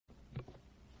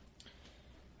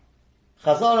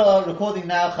Chazara, recording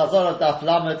now, Chazara Daf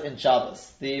Lamed in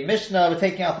Shabbos. The Mishnah, we're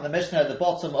taking out from the Mishnah at the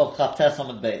bottom of Chavtes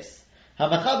Amud Beis.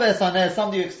 HaMechabes Haneh,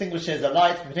 somebody who extinguishes a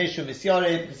light, Mipnei Shu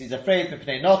Misyore, because he's afraid,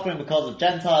 Mipnei Nochrim, because of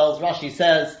Gentiles. Rashi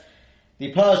says,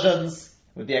 the Persians,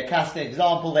 would be a casting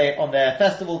example, they, on their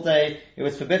festival day, it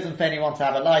was forbidden for anyone to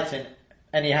have a light in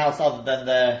any house other than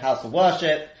their house of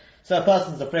worship. So a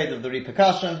person's afraid of the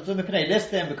repercussions. Mipnei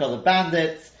Listim, because of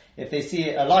bandits. If they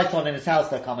see a light on in his house,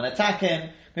 they'll come and attack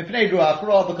him. Mipnei Ruach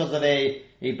Ra, because of a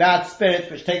bad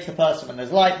spirit which takes the person when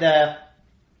there's light there.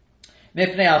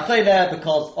 Mipnei Al-Choler,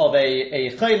 because of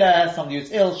a Choler, somebody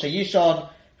who's ill, Sheyishon,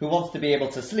 who wants to be able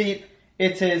to sleep.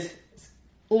 It is,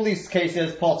 all these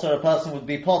cases, potter, a person would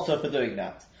be potter for doing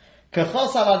that.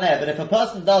 Kechos Al-Aneh, but if a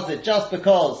person does it just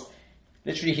because,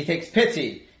 literally he takes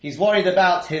pity, he's worried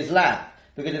about his lamp,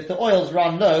 because if the oils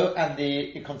run low and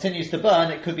it continues to burn,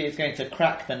 it could be it's going to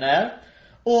crack the nair.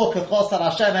 Or kechos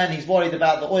al hashemen, he's worried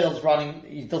about the oils running,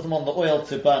 he doesn't want the oil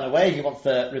to burn away, he wants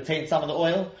to retain some of the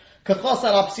oil. Kechos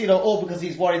al apsilo, or because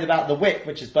he's worried about the wick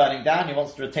which is burning down, he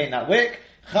wants to retain that wick.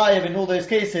 Chayev, in all those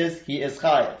cases, he is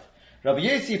chayev. Rabbi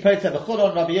Yossi poter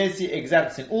b'chulon, Rabbi Yossi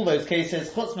exempts in all those cases,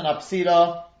 chutz min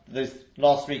apsila, those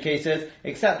last three cases,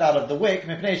 except that of the wick,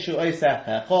 mipnei shu oseh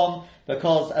pechom,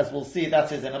 because, as we'll see,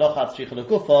 that is a melochat tzricha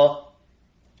l'gufa,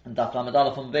 and Daf Lamed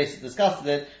Aleph on basis discussed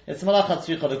it, it's a melochat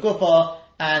tzricha l'gufa,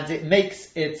 and it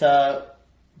makes it,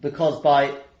 because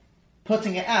by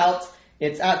putting it out,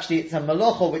 it's a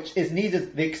malacha which is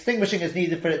needed, the extinguishing is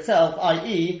needed for itself,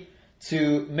 i.e.,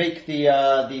 to make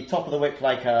the top of the wick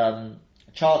like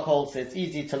charcoal, so it's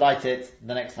easy to light it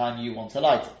the next time you want to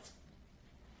light it.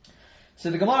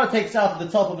 So the Gemara takes out at the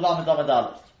top of Lamed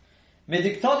Aleph.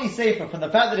 Mediktoni Sefer, from the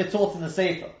fact that it's taught in the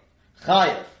Sefer,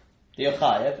 Chayev, the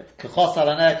Yochayev, Kechos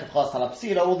Al-Aneh, Kechos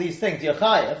Al-Apsila, all these things,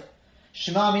 Yochayev,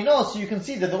 Shema Mino, so you can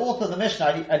see that the author of the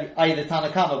Mishnah, i.e. the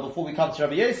Tanakama, before we come to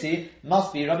Rabbi Yossi,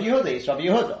 must be Rabbi Yehuda, it's Rabbi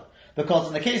Yehuda. Because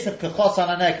in the case of Kechos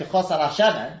Al-Aneh, Kechos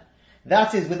Al-Hashemen,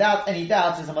 that is without any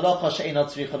doubt is a malacha she'ena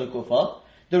tzricha l'gufa.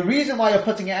 The reason why you're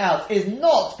putting it out is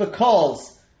not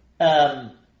because,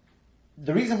 the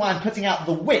reason why I'm putting out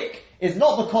the wick is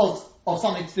not because of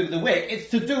something to do with the wick, it's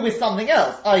to do with something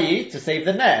else, i.e. to save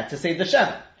the ner, to save the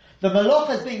shemen. The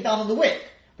malacha is being done on the wick,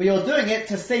 but you're doing it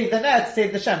to save the ner, to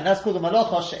save the shemen. That's called the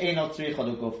malacha she'ena tzricha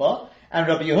l'gufa, and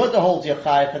Rabbi Yehuda holds your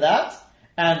chayav for that,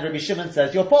 and Rabbi Shimon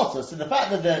says you're potter. So the fact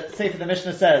that the Sefer the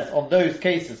Mishnah says on those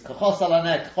cases, Kechos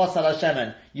Al-Aneh, Kechos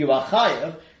Al-Hashemen, you are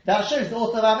chayav, that shows the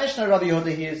author of our Mishnah, Rabbi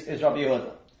Yehuda, he is Rabbi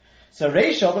Yehuda. So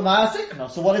Reisha b'ma'asikna.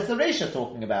 So what is the Reisha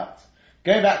talking about?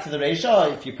 Going back to the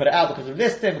Reisha, if you put it out because of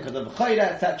listing, because of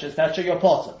Chayda, etc., you're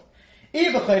potter.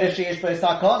 If it's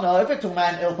talking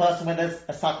about an ill person when there's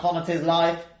a sakana to his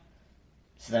life,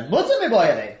 so then mutter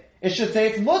miboyere. It should say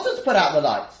it's mutter to put out the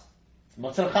light. It's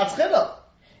mutter chatzchila.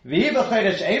 And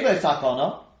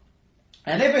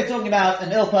if we're talking about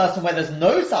an ill person where there's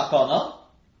no sakana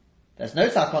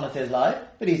to his life,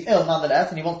 but he's ill nonetheless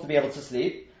and he wants to be able to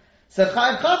sleep, so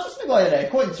chayav chatzos miboyere,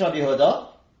 according to Rabbi Yehuda,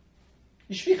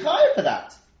 you should be chayav for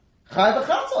that. Chayav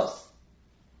chatzos.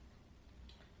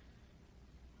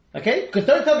 Okay? Because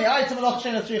don't tell me, it's a malach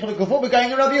she'ena tzricha l'gufa, we're going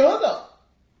to Rabbi Yehuda.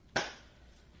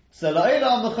 So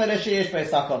la'olam l'chayre sheyesh bei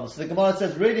sakana. So the Gemara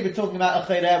says, really we're talking about a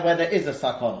chayre where there is a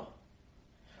sakana.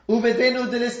 Uvedenu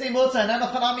delisni mutter, and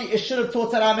Emachanami, it should have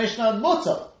taught our Mishnah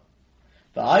mutter.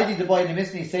 But I did the boy in the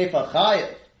Mishnah Sefer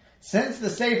chayav. Since the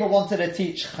Sefer wanted to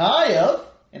teach chayav,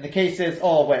 in the cases,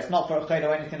 where it's not for a chayre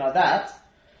or anything like that,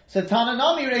 so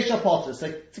Tananami Reisha Potter.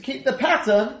 So to keep the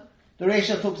pattern, the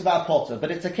Reisha talks about Potter,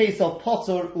 but it's a case of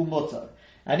Potter umutter.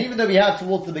 And even though we have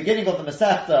towards the beginning of the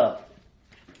Masechta,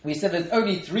 we said there's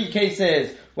only 3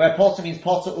 cases where Potter means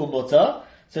Potter umutter.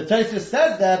 So Tosfos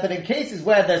says there, but in cases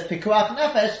where there's Pikuach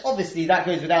Nefesh, obviously that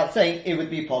goes without saying, it would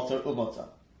be Potter umutter.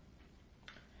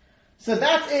 So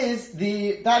that is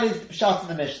Pshat in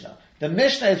the Mishnah. The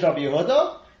Mishnah is Rabbi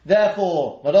Yehuda,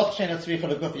 therefore, Malach She'ena Tzricha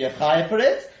L'Gufa Yechayah for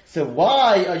it. So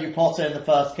why are you potter in the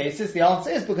first cases? The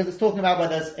answer is because it's talking about where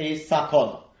there's a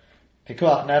sakona.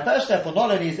 Pikuach nefesh, therefore not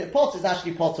only is it potter, it's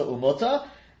actually potter umutter.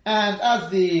 And as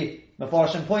the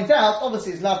Mefarshim point out,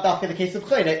 obviously it's lav dafka in the case of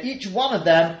chayre. Each one of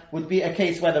them would be a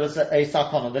case where there was a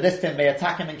sakona. The listim may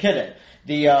attack him and kill him.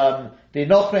 The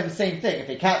nochrim, same thing. If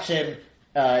they catch him,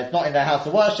 it's not in their house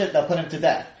of worship, they'll put him to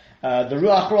death. The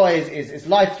ruach ra is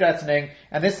life threatening.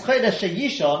 And this chayre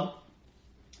sheyishon,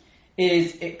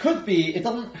 it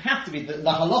doesn't have to be, the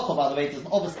halacha, by the way,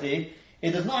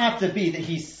 it does not have to be that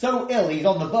he's so ill, he's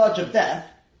on the verge of death.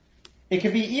 It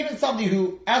could be even somebody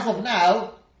who, as of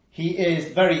now, he is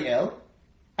very ill,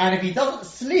 And if he doesn't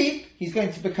sleep, he's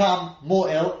going to become more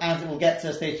ill, and it will get to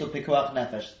a state of pikuach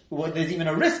nefesh. When there's even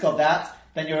a risk of that,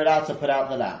 then you're allowed to put out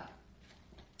the lamp.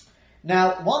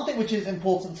 Now, one thing which is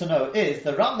important to know is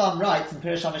the Rambam writes in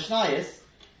Pirush HaMishnayos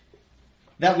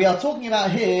that we are talking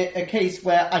about here a case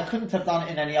where I couldn't have done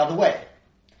it in any other way.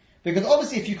 Because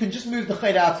obviously if you can just move the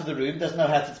chayda out of the room, there's no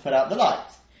heter to put out the light.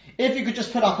 If you could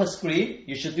just put up a screen,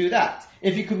 you should do that.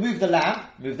 If you can move the lamp,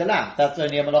 move the lamp. That's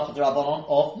only a malacha d'Rabbanan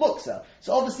of muksa.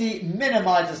 So obviously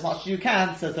minimize as much as you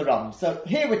can, says the Rambam. So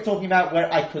here we're talking about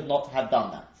where I could not have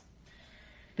done that.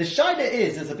 The shaila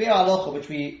is a biur halacha which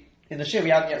in the shir we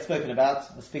haven't yet spoken about.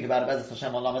 We'll speak about it Be'ezus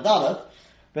Hashem on Lamed Aleph.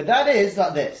 But that is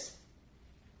like this.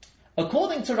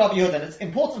 According to Rabbi Yehuda, and it's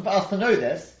important for us to know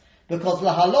this, because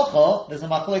la halacha, there's a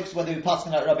machlokes whether we pass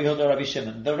like Rabbi Yehuda or Rabbi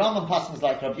Shimon. The Rambam passes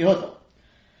like Rabbi Yehuda.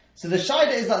 So the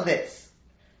shaila is like this.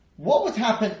 What would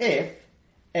happen if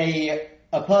a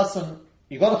person,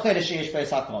 you got a chodesh sheyesh beis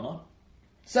hakana,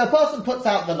 so a person puts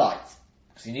out the light,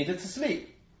 because he needed to sleep.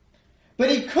 But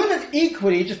he could have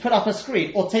equally just put up a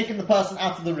screen, or taken the person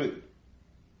out of the room.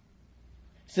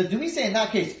 So do we say in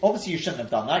that case, obviously you shouldn't have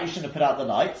done that, you shouldn't have put out the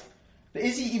light, but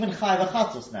is he even chayav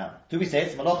achatos now? Do we say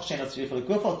it's malach she'eino tzricha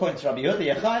l'gufa, according to Rabbi Yehuda,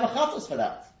 you're chayav achatos for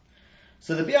that?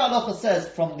 So the biur halacha says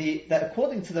that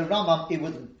according to the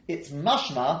Rambam, it's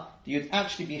mashma that you'd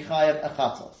actually be chayav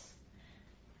achatos.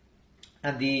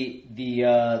 And the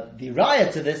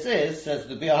raya to this is, says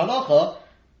the biur halacha,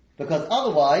 because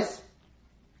otherwise,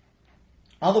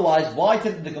 why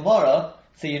didn't the Gemara,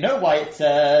 so you know why it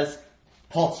says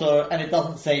potter and it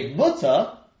doesn't say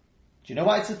mutter? Do you know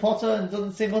why it says potter and it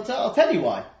doesn't say mutter? I'll tell you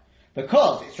why.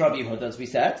 Because it's Rabbi Yehuda, as we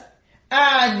said,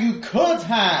 and you could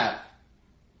have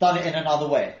done it in another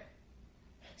way.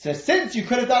 So since you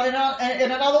could have done it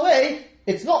in another way,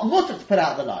 it's not mutter to put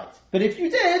out the light. But if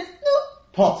you did, no,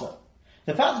 potter.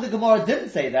 The fact that the Gemara didn't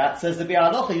say that, says the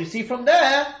biur halacha, you see from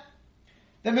there,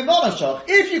 then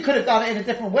if you could have done it in a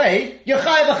different way, you're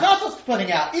chayav achatos for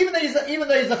putting out, even though he's a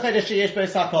chodesh sheyesh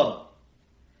beis hakana.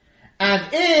 And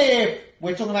if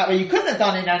we're talking about where you couldn't have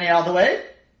done it in any other way,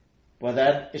 well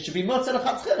then it should be mutter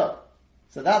l'chatchila.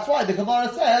 So that's why the Gemara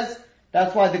says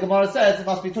it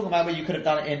must be talking about where you could have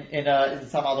done it in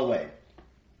some other way.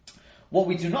 What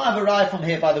we do not have a raya from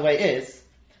here, by the way, is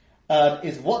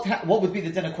what would be the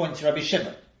din according to Rabbi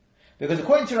Shimon? Because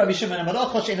according to Rabbi Shimon, a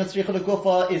malacha she'eino tzricha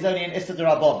l'gufa is only an issa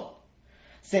d'Rabbanan.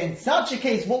 So in such a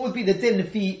case, what would be the din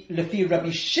lefi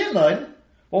Rabbi Shimon?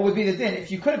 What would be the din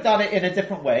if you could have done it in a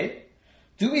different way?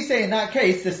 Do we say in that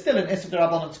case there's still an issa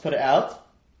d'Rabbanan to put it out,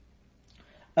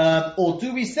 or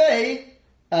do we say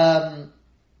it's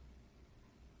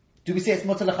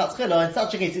mutter l'chatchila? In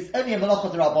such a case, it's only a malacha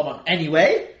d'Rabbanan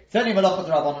anyway. So in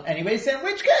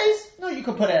which case, no, you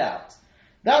can put it out.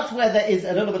 That's where there is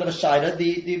a little bit of a shaila.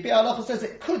 The biur halacha says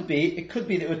it could be that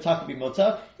it would taka be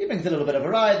mutter. He brings a little bit of a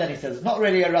raya, then he says it's not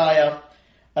really a raya.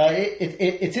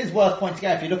 It is worth pointing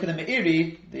out, if you look at the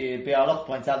Meiri, the biur halacha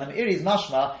points out, the Meiri is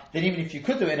mashma, then even if you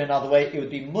could do it in another way, it would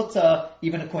be mutter,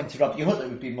 even according to Rabbi Yehuda, it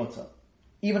would be mutter.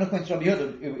 Even according to Rabbi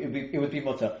Yehuda, it would be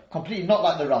mutter. Completely not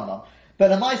like the Rambam. But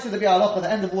the Maisa, the biur halacha, at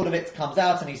the end of all of it comes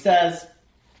out and he says,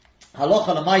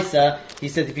 halacha l'maisa, he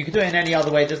says if you could do it in any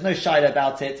other way, there's no shaila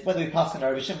about it. Whether we pass on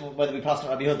Rabbi Shimon, whether we pass on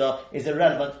Rabbi Yehuda is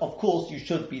irrelevant. Of course, you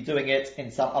should be doing it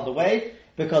in some other way,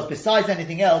 because besides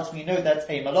anything else, we know that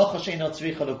a malacha she'eino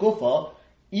tzricha l'gufa,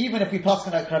 even if we pass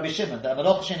on like Rabbi Shimon, that a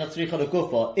malacha she'eino tzricha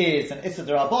l'gufa is an issa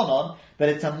d'Rabbanan, but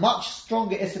it's a much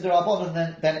stronger issa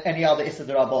d'Rabbanan than any other issa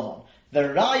d'Rabbanan. The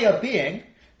raya being,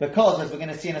 because as we're going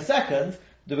to see in a second,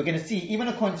 that we're going to see, even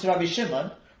according to Rabbi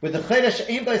Shimon, with the chodesh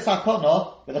she'ein bo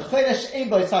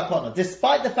sakana,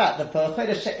 despite the fact that for a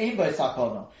chodesh she'ein bo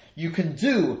sakana, you can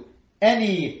do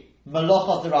any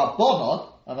malacha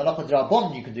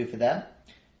d'Rabbanan you can do for them,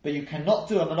 but you cannot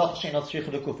do a malacha she'eino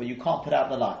tzricha l'gufa. You can't put out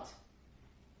the light.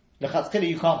 L'chatzchila,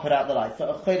 you can't put out the light. For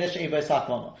a chodesh she'ein bo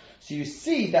sakana. So you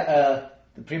see that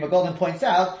the Prima Golden points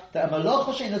out that a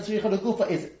malacha she'eino tzricha l'gufa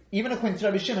is, even according to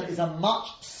Rabbi Shimon, is a much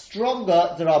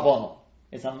stronger d'Rabbanan.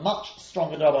 It's a much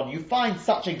stronger d'Rabbanan. You find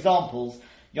such examples.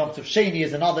 Yom Tov Sheni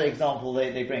is another example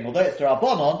they bring. Although it's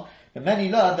d'Rabbanan, but many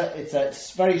learn that it's a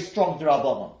very strong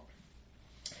d'Rabbanan.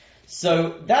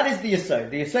 So that is the yesod.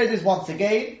 The yesod is once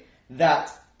again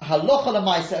that halacha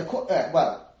l'maisa. For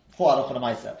halacha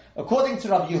l'maisa, according to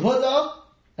Rabbi Yehuda,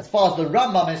 as far as the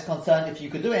Rambam is concerned, if you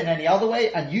could do it in any other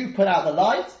way and you put out the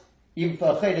light, even for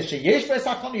a chodesh sheyesh beis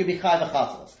hakana, you'll be chayav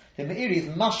achatos. The Meiri is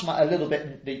mashma a little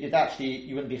bit that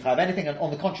you wouldn't be chayav anything, and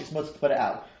on the contrary, it's mutter to put it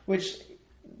out. Which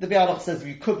the biur halacha says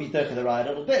you could be doche the raya a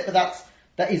little bit, but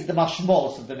that is the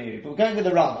mashmos of the Meiri. But we're going with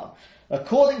the Rambam.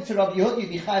 According to Rabbi Yehuda, you'd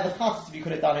be chayav achatos if you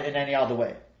could have done it in any other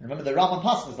way. Remember, the Rambam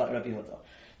passes like Rabbi Yehuda.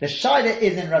 The Shaila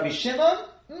is in Rabbi Shimon,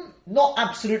 not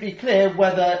absolutely clear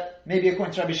whether, maybe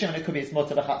according to Rabbi Shimon, it could be it's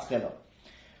mutter l'chatchila.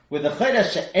 With the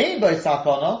Chodesh she'ein bo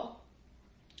sakana,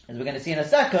 as we're going to see in a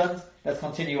second, let's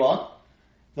continue on.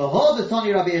 The whole the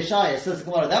Tani Rabbi Yeshaya says the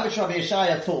Gemara, that which Rabbi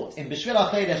Yeshaya taught in Bishvil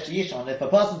HaChodesh Yishon, if a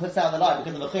person puts out the light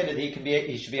because of the Chodesh,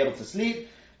 he should be able to sleep.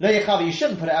 Lo Yechavi, you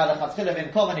shouldn't put it out l'chatchila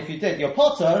in common. If you did, you're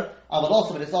potter.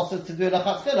 But it's also to do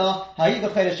l'chatchila. Ha'i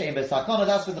b'chodesh she'ein b'sakana.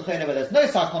 That's with the Chodesh where there's no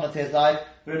sakana to his life.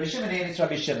 Rabbi Shimon it's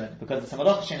Rabbi Shimon because it's a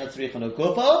malach she'ein tzricha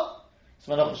l'gufa. It's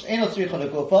a malach she'ein tzricha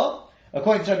l'gufa.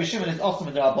 According to Rabbi Shimon, it's also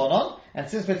in the Rabbanon. And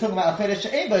since we're talking about a chodesh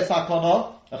she'ein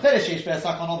b'sakana, a chodesh she'ein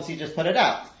b'sakana, obviously just put it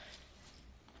out.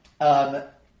 The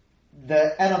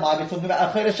Elamai, we're talking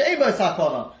about a chodesh she'ein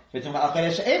b'sakana. We're talking about a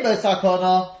chodesh she'ein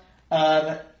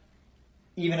b'sakana.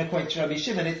 Even according to Rabbi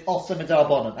Shimon, it's also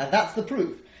midrabanan, and that's the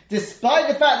proof. Despite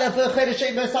the fact that for chodesh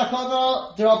she'ein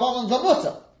b'sakana, the rabbanans are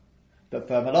mutter, but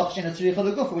for malach she'ein tzricha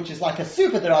l'gufa, which is like a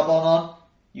super derabanan,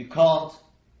 you can't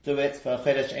do it. For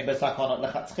chodesh she'ein b'sakana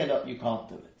l'chatchila, you can't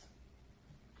do it.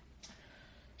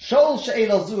 Shol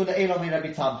she'ela zu le'ela mi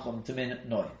Rabbi Tanchum to min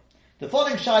Noi. The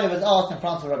following shaila was asked in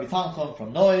front of Rabbi Tanchum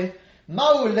from Noi.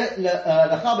 Ma'u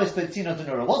lechabes b'tzina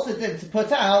denura. What's the thing to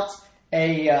put out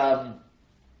a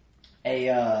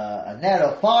ner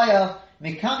of fire,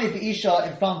 mikami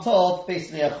v'isha in front of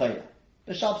basically a chayla.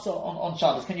 The Shabbos on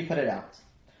Shabbos, can you put it out?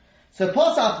 So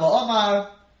Pasach v'Omar,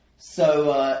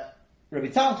 Rabbi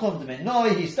Tanchum the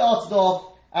Minoi, he started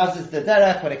off, as is the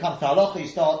derech, when it comes to halacha, you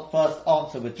start first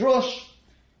answer with drush,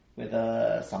 with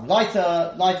some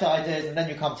lighter ideas, and then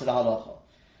you come to the halacha.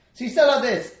 So he said like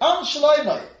this, An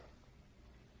Shloimei,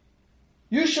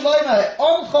 you Shloimei,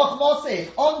 On Chachmasech,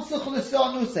 On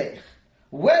Suchlisanusech.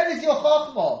 Where is your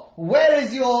Chachma? Where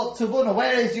is your Tavuna?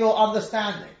 Where is your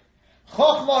understanding?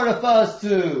 Chachma refers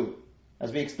to,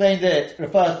 as we explained it,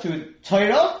 refers to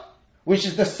Torah, which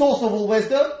is the source of all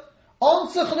wisdom. Where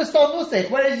is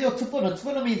your Tavuna?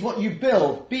 Tavuna means what you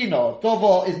build. Bina.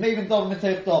 Dovo is Maven Dovo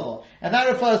Mitech Dovo. And that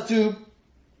refers to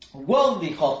worldly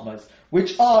Chachmas,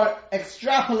 which are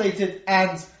extrapolated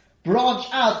and branch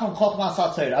out from Chachmas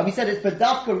HaTorah. And we said it's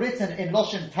Bedavka written in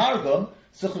Loshen Targum.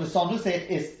 Suchlisanusech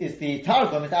is the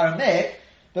Targum, it's Aramaic,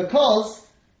 because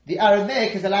the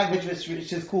Aramaic is a language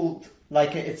which is called,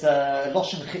 it's a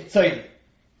Loshen Chitzoni.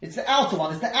 It's the outer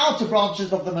one, it's the outer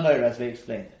branches of the menorah, as we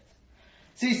explained it.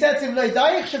 So he said to him, it's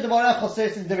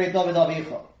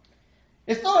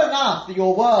not enough that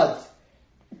your words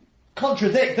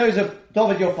contradict those of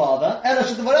David your father,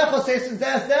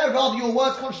 rather your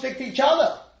words contradict each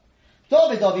other.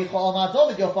 David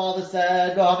your father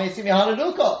said,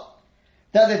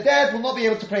 that the dead will not be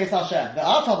able to praise Hashem.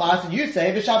 And you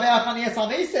say,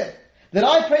 that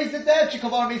I praise the dead,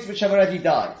 which have already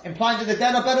died, implying that the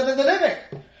dead are better than the living.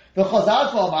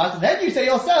 And then you say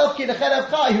yourself,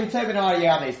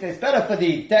 it's better for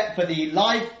the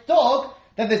live dog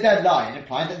than the dead lion,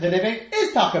 implying that the living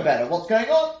is taka better. What's going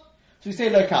on? So we say,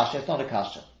 lo kasha, it's not a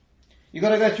kasha. You've got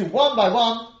to go through one by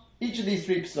one, each of these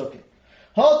three psukim.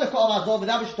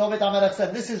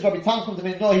 This is Rabbi Tanchum the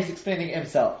Minor, he's explaining it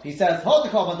himself. He says, David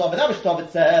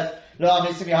says,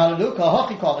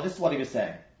 this is what he was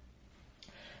saying.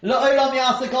 The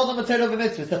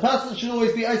person should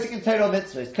always be osik in Torah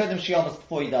mitzvahs, kodem shiyamas,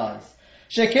 before he dies.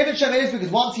 Because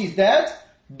once he's dead,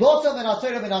 bottom in our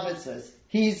Torah mitzvahs.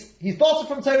 He's bottom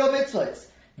from Torah mitzvahs.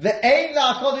 The aim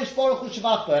la HaKadosh Baruch Hu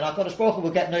shvach bo, and HaKadosh Baruch Hu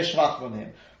will get no shvach from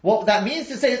him. What that means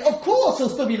to say is, of course he'll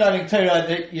still be learning Torah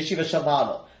in the Yeshiva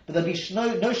Shamala, but there'll be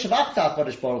no shvach to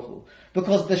HaKadosh Baruch Hu.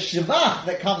 Because the shvach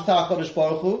that comes to HaKadosh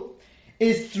Baruch Hu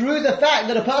is through the fact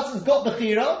that a person's got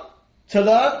bechira to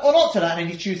learn or not to learn, and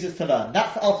he chooses to learn.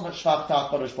 That's the ultimate shvach to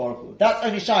HaKadosh Baruch Hu. That's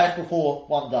only shayach before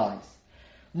one dies.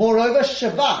 Moreover,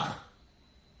 shvach,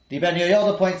 the Ben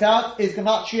Yehoyada points out, is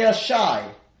gematria shy.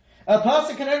 A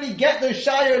person can only get those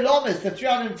shayah olamas, the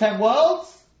 310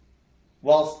 worlds,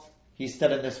 whilst he's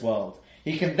still in this world.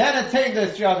 He can then attain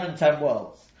those 310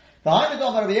 worlds. And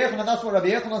that's what Rabbi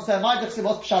Yochanan said,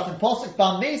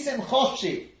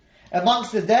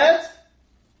 amongst the dead,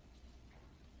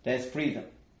 there's freedom.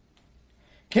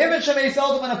 When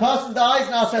a person dies,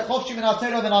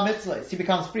 he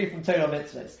becomes free from Torah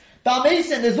mitzvahs.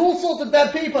 There's all sorts of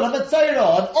dead people, a mitzvah,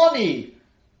 an oni,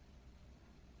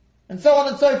 and so on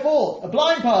and so forth. A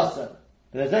blind person.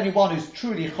 But there's only one who's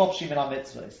truly chopshim in our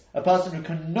mitzvahs. A person who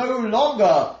can no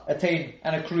longer attain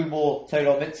and accrue more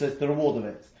Torah mitzvahs, the reward of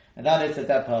it. And that is a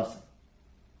dead person.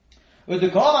 As for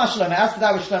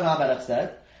that which Shlomo HaMelech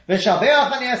said,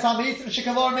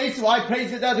 I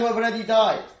praise the dead who have already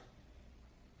died.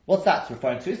 What's that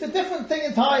referring to? It's a different thing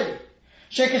entirely.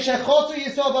 Because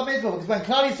when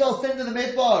Klal Yisrael sinned in the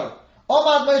Midbar,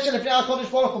 Omad Moshe lefnei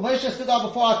HaKadosh Baruch Hu. Moshe stood up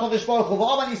before HaKadosh Baruch Hu.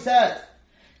 V'Oman he said,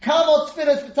 Kamot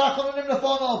tefillas v'tachonim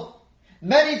lefonov.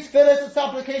 Many tefillas and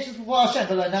supplications before Hashem,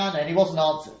 but and he wasn't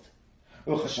answered.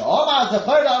 The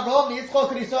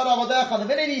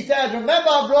minute he said, remember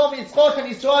Avraham, Yitzchak,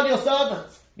 and Yisrael, your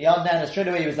servants, straight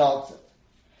away he was answered.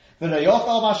 And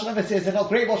not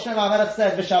great what Shlomo HaMelech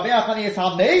said,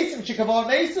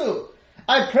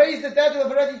 I praise the dead who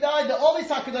have already died, the Omis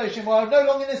HaKadoshim who are no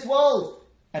longer in this world.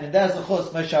 And in there's the chus,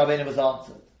 Moshe Rabbeinu was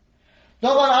answered.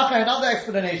 Another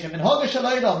explanation, the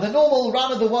normal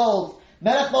run of the world,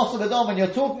 Melech Moshe Edom, when you're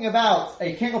talking about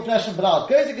a king of flesh and blood,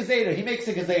 goes a gezerah, he makes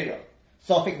a gezerah.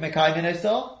 Sofik Mekayim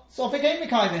Inosah, Sofik ain't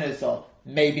Mekayim Inosah.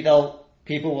 Maybe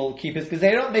people will keep his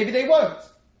gezerah, maybe they won't.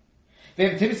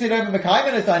 And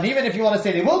even if you want to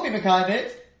say they will be Mekayim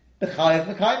it, the Chayav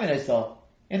Mekayim Inosah.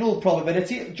 In all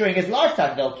probability, during his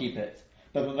lifetime they'll keep it.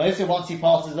 But Moshe, once he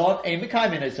passes on, ain't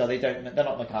Mekayim Inosah, they're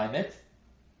not Mekayim it.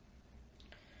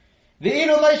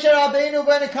 Ve'ilu Moshe Rabbeinu,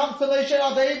 when it comes to Moshe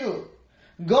Rabbeinu,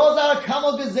 Gozar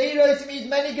Kamol Gezeiros, means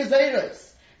many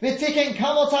Gezeiros. V'tikin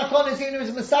Kamol Takonis, he was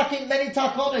masaking many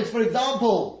Takonis. For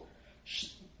example,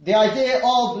 the idea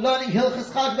of learning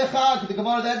Hilchas Chag B'Chag, the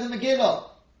Gemara there in the Megillah.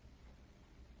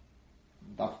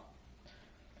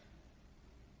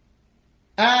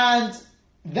 And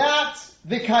that,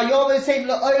 V'kayom Eseim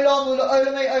La'olam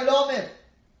U'La'olamei Olamim.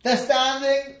 They're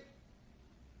standing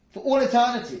for all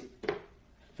eternity.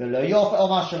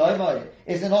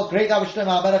 Is it not great that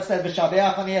Shlomo HaMelech said,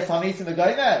 "V'shabeach ani es hamisim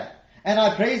v'gomer"? And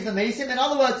I praise the Mesim. In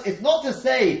other words, it's not to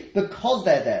say because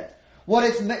they're dead. What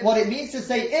it means to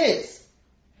say is,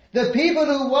 the people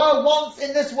who were once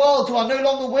in this world, who are no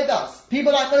longer with us,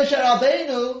 people like Moshe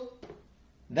Rabbeinu,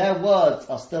 their words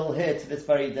are still here to this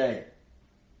very day.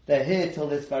 They're here till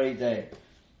this very day.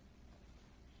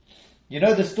 You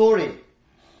know the story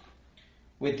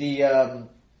with the, I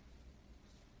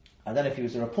don't know if he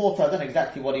was a reporter, I don't know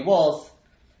exactly what he was.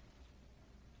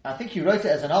 I think he wrote it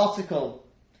as an article.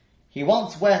 He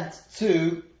once wanted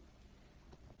to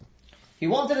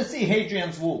see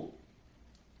Hadrian's Wall.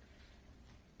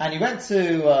 And he went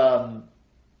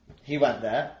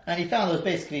there, and he found there was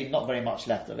basically not very much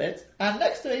left of it. And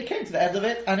next to it, he came to the end of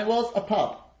it, and it was a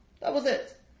pub. That was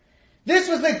it. This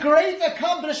was the great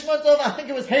accomplishment of, I think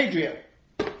it was Hadrian.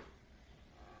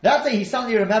 That day he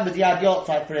suddenly remembered he had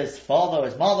yahrzeit for his father or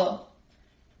his mother.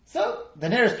 So, the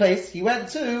nearest place he went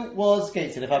to was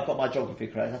Gateshead, if I've got my geography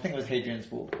correct. I think it was Hadrian's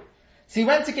Wall. So he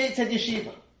went to Gateshead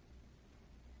Yeshiva.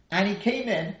 And he came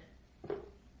in,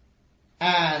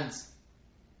 and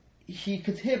he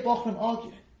could hear Bochum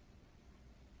arguing.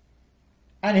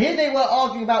 And here they were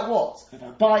arguing about what?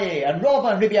 About Abaye and Rava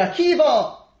and Rabbi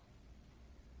Akiva.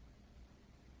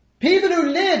 People who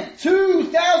lived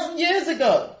 2,000 years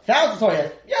ago.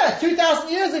 2,000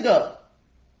 years ago.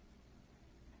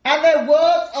 And their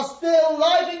words are still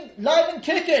live and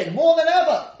kicking, more than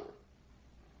ever.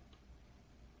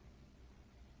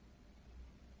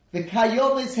 The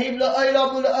Kayom is him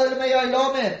la'olam u'la'olamei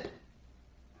olamim.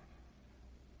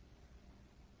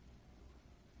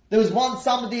 There was once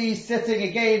somebody sitting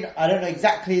again, I don't know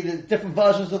exactly the different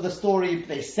versions of the story, but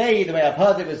they say, the way I've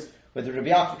heard it was with the Rabbi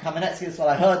Yaakov Kamenetsky, that's what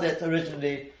I heard it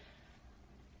originally.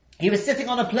 He was sitting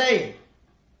on a plane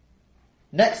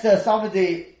next to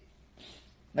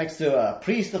a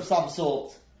priest of some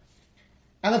sort.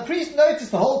 And the priest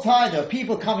noticed the whole time there were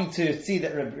people coming to see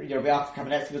that Rabbi Yaakov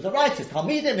Kamenetsky was alright, his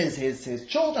Talmidim, his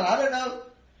children, I don't know.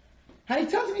 And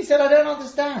he turned to me and said, I don't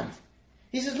understand.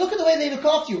 He says, look at the way they look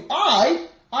after you. I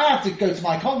have to go to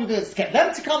my congregants to get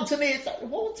them to come to me. It's like,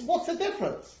 what's the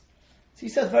difference? So he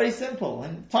said, very simple.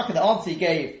 And the answer he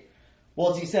gave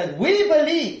was, he said, we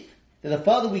believe that the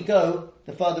further we go,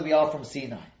 the further we are from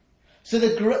Sinai. So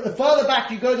the further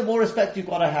back you go, the more respect you've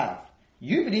got to have.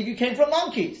 You believe you came from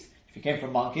monkeys. If you came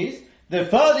from monkeys, the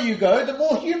further you go, the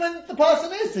more human the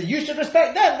person is. So you should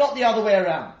respect them, not the other way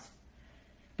around.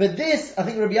 But this, I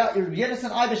think Rabbi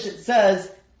Yonasan Eibeshit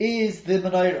says, is the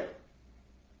menorah.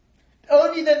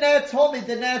 Only the Ner Tomid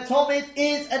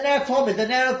is a Ner Tomid. The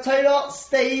Ner of Torah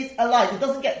stays alight. It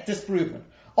doesn't get disproven.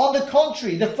 On the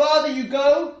contrary, the further you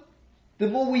go, the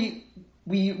more we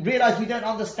realize we don't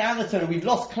understand the Torah. We've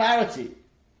lost clarity.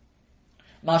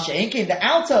 Masha'inkin, the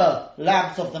outer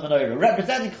lamps of the menorah,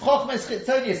 representing Chochmas,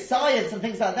 Chitzonius, science and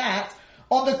things like that.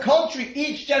 On the contrary,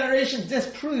 each generation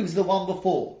disproves the one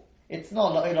before. It's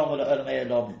not la'olam or la'olamei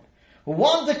olamim.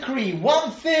 One decree,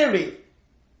 one theory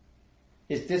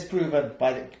is disproven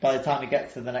by the time it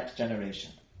gets to the next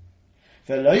generation.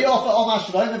 Is it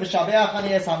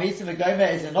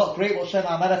not great what Shlomo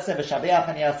HaMelech said, V'shabeach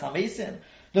ani es hamisim?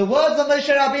 The words of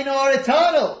Moshe Rabbeinu are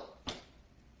eternal.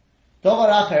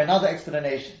 Another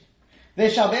explanation.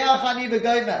 V'shabeach ani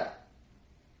v'gomer.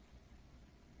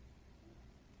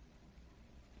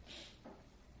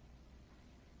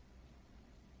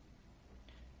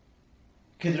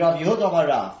 Kid Rav Yehuda Amar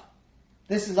Rav.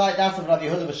 This is like that of Rav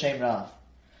Yehuda B'Shem Rav.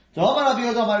 So Amar Rav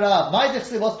Yehuda Amar Rav. My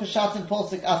dichsi was Peshatim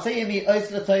Polsik Aseyemi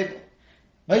Ois L'Toiv.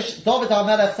 David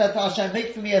HaMelech said to Hashem,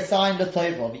 make for me a sign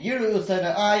L'Toiv. V'yiru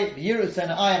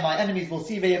Usenai, and my enemies will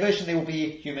see V'yevish and they will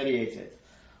be humiliated.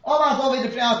 Amar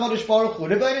David L'Fnei HaKadosh Baruch Hu.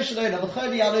 Ribono Shel Olam,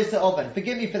 V'choli Alois Oven.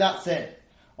 Forgive me for that sin.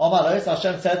 Amar Lois,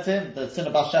 Hashem said to him, the sin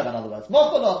of Bathsheba in other words,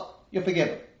 Mocholot, you're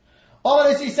forgiven.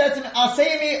 Amar he said to him,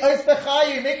 Aseyemi Ois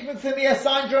B'chayu, make for me a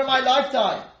sign during my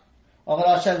lifetime.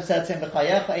 Amar Hashem said to him,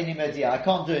 B'chayecha Eini Modia, I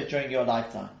can't do it during your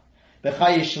lifetime.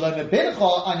 B'chayi Shlomo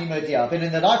Bincha Ani Modia, but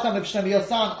in the lifetime of Shlomo your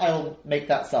son, I will make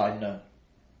that sign known.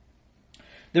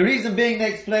 The reason being,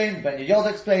 they explained, Ben Yoda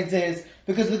explains, is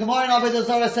because the Gemara in Avodah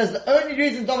Zarah says the only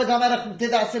reason David HaMelech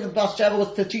did that sin of Bathsheba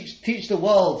was to teach the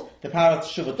world the power of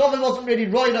Teshuvah. David wasn't really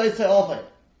roy no so often.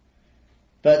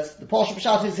 But the Parsha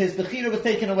Pshat is his Bechira was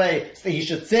taken away, so that he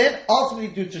should sin,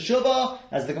 ultimately do Teshuvah,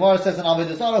 as the Gemara says in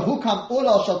Avodah Zarah, who come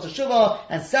Ula shal Teshuvah,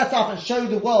 and set up and show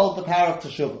the world the power of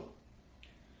Teshuvah.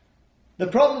 The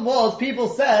problem was, people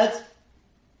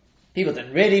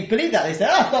didn't really believe that. They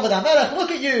said, David HaMelech,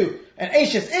 look at you, and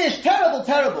Ashes Ish, terrible,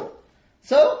 terrible.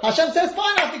 So, Hashem says,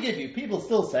 fine, I forgive you. People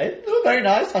still say, oh, very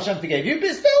nice, Hashem forgave you,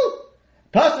 but still,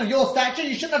 person of your stature,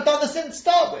 you shouldn't have done the sin to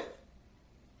start with.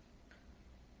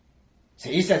 So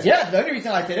he says, yeah, the only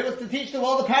reason I did it was to teach the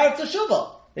world the power of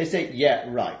Teshuvah. They say,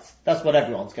 yeah, right. That's what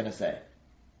everyone's going to say.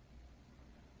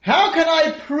 How can I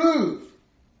prove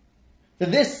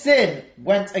that this sin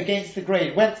went against the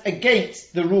grain, went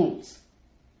against the rules?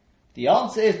 The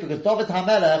answer is because David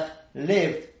HaMelech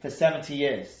lived for 70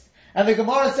 years. And the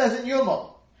Gemara says in Yuma,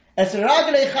 once a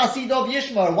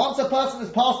person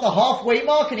has passed the halfway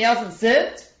mark and he hasn't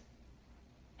sinned,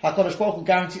 HaKadosh Baruch Hu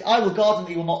guarantees, I will guard him,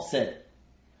 he will not sin.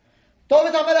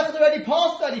 David HaMelech had already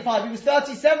passed 35. He was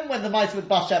 37 when the mitzvah with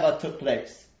Bathsheba took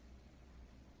place.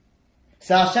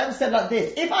 So Hashem said like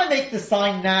this, if I make the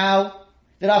sign now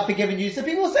that I've forgiven you, so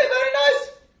people will say, very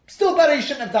nice, still better you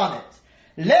shouldn't have done it.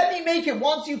 Let me make it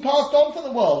once you passed on from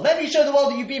the world. Let me show the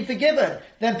world that you've been forgiven.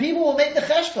 Then people will make the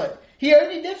cheshbon. He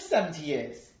only lived 70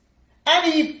 years.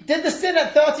 And he did the sin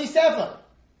at 37.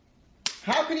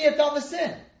 How could he have done the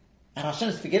sin? And Hashem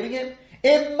is forgiving him?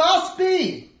 It must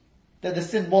be that the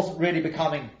sin wasn't really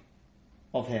becoming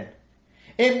of him.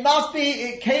 It must be,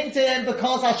 it came to him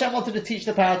because Hashem wanted to teach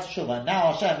the power to Teshuvah. And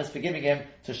now Hashem is forgiving him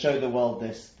to show the world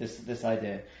this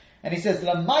idea. And he says,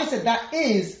 L'maisa, that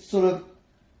is sort of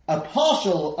a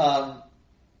partial,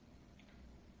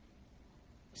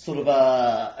 sort of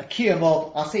a kiyum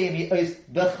of Aseyim Yos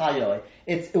B'chayoy.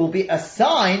 It will be a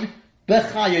sign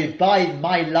B'chayoy, by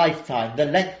my lifetime, the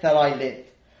length that I live.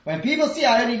 When people see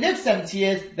I only lived 70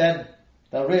 years, then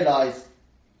they'll realize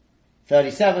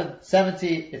 37,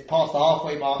 70, it's past the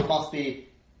halfway mark, must be,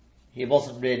 he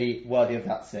wasn't really worthy of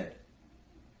that sin.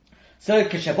 So,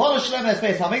 Kishabon Shlomo is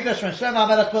Beis HaMikdash, when Shlomo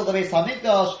HaMelech built the Beis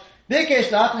HaMikdash, Bikesh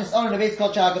La'achnis Oren Beis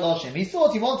Kodesh HaKadoshim. He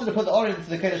thought he wanted to put the Oren into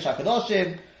the Kodesh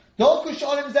HaKadoshim. Don't push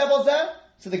Oren Zeh B'Zeh.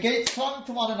 So the gates clung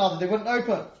to one another, they wouldn't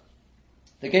open.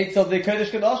 The gates of the Kodesh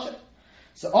HaKadoshim.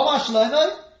 So, Omar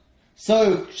Shlomo,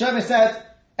 so Shlomo said,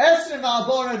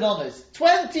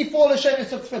 24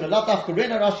 Lashonos of Tefillah. Not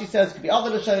Dafkarina, Rashi says, could be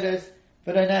other Lashonos,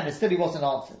 but then still he wasn't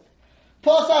answered.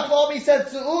 Pasach Lami said,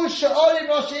 Tzu'u Sha'olim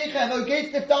Rashiichem, O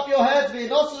gates, lift up your heads,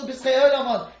 V'inosu B'schei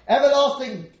Olamon,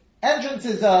 everlasting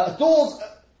entrances, doors,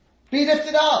 be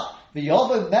lifted up.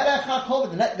 V'yovu Melech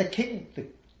HaKoved, let the king, the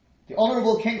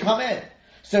honourable king come in.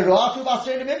 So Ru'atu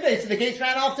Basrei Lemimdei, so the gates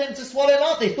ran after him to swallow him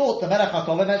up. They thought the Melech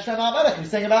HaKoved meant Shlomo HaMelech, he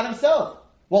was saying about himself.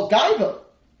 What gaiva?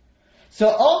 So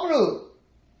Omru,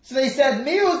 so they said,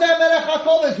 Mi'u zeh Melech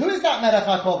HaKoved, who is that Melech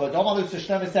HaKoved? Omru to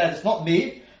Shlomo said, it's not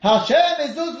me. Hashem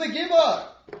is Zuz V'Gibor,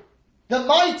 the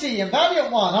mighty and valiant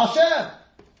one, Hashem.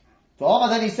 So Omar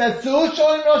then he said, and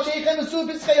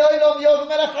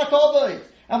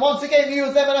once again,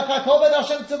 Mi'u zeh Melech HaKoved,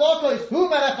 Hashem Tzavakos, who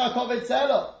Melech HaKoved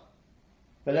Selo?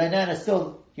 But then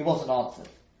still, he wasn't answered.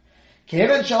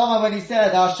 Kivin Shama, when he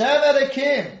said, Hashem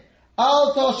Erekim,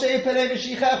 don't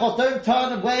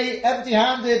turn away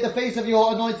empty-handed the face of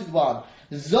your anointed one.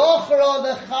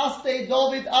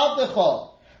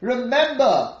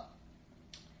 Remember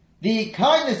the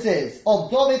kindnesses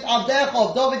of David Avdecha,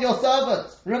 of David your servant.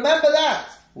 Remember that.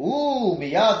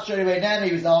 Miyad Sheriweineni,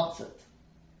 he was answered.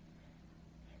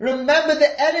 Remember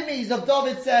the enemies of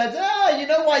David said, you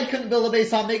know why he couldn't build a Beis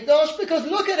HaMikdash? Because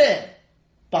look at him.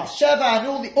 Bathsheba and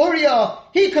all the Uriah,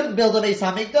 he couldn't build a Beis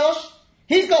HaMikdash.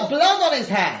 He's got blood on his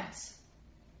hands.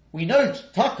 We know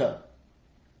Tucker.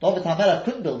 David HaMelech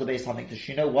couldn't build the Beis HaMikdash.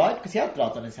 You know why? Because he had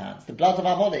blood on his hands, the blood of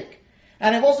Amalek.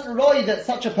 And it wasn't right that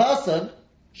such a person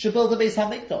should build the Beis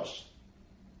HaMikdash.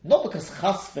 Not because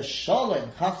chas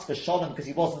v'shalom, because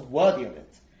he wasn't worthy of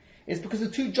it. It's because the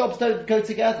two jobs don't go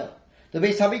together. The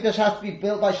Beis HaMikdash has to be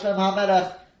built by Shlomo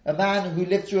HaMelech, a man who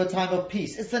lived through a time of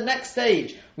peace. It's the next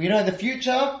stage. We know in the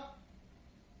future,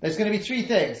 there's going to be three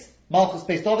things. Malchus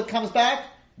Beis David comes back,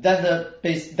 then the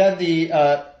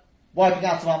wiping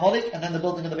out of Amalek, and then the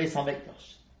building of the Beis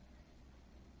HaMikdash.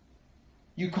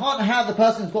 You can't have the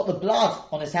person who's got the blood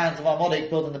on his hands of Amalek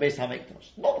building the Beis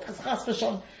HaMikdash. Not because chas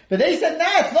v'shalom. But they said, no,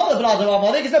 it's not the blood of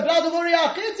Amalek, it's the blood of Uriah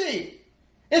Achiti.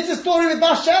 It's the story with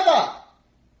Bathsheba.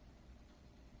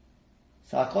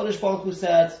 So HaKadosh Baruch Hu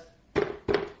said,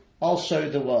 I'll show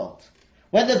the world.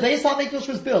 When the Beis HaMikdash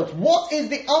was built, what is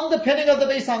the underpinning of the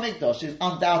Beis HaMikdash? Is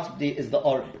undoubtedly is the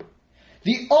Oren.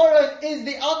 The Oren is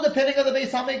the underpinning of the Beis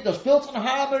HaMikdash, built on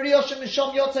Har HaMoriah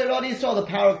Misham Yotzei Radi Yisrael, the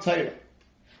power of Torah.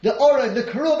 The Oren, the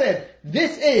Keruvim,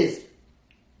 this is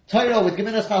Torah with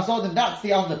Gemilas Chasodim, that's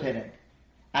the underpinning.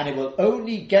 And it will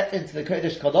only get into the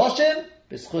Kodesh Kadoshim,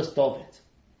 B'schus David.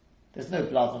 There's no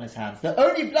blood on his hands. The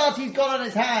only blood he's got on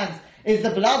his hands is the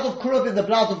blood of Keruvim, the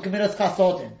blood of Gemilas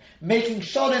Chasodim, making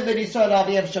Shalom Ben Yisrael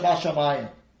Aviyem Shabbat Shamayim.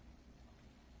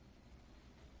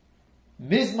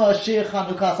 Mizmor Shir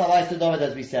Chanukas Alayis to David,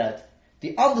 as we said.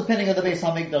 The underpinning of the Beis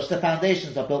HaMikdash, the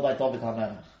foundations are built by David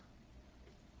HaMelech.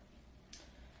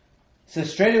 So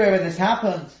straight away when this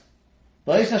happened,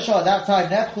 at that time,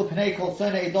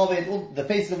 the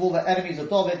faces of all the enemies of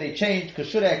David, they changed,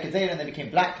 and they became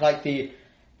black like the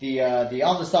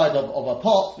underside of a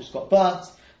pot, which got burnt.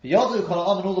 All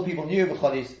the people knew,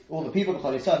 all the people, and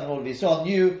all of Israel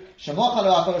knew,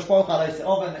 HaKadosh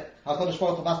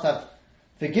Baruch Hu must have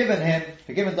forgiven David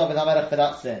HaMelech for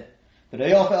that sin. But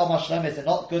is it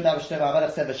not good that Shlomo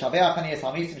HaMelech said,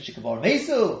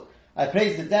 I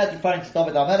praise the dead, referring to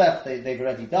David HaMelech, they've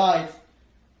already died.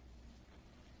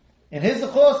 In his,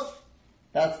 of course,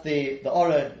 that's the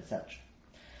Oren, etc.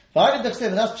 And that's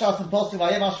Pshat and Poskim, on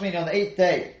the 8th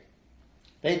day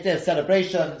of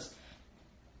celebrations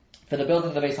for the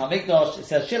building of the Beis HaMikdash, it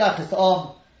says, Shilach is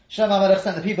Shlomo HaMelech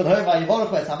sent the people home, Vayivorach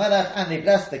Beis HaMelech, and they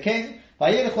blessed the king,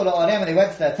 Vayilchu la'arem, and they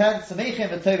went to their tents, Sameichim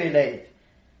v'tovei leiv.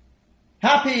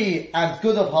 Happy and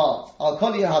good of heart. I'll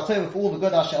call you Hatov for all the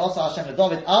good Hashem also Hashem to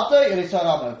David after Yisrael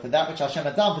Amo, for that which Hashem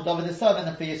had done for David his servant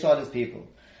and for Yisrael his people.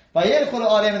 And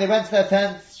they went to their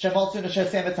tents,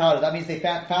 that means they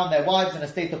found their wives in a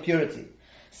state of purity.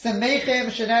 Why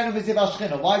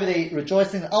were they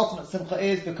rejoicing? The ultimate simcha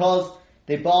is because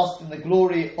they basked in the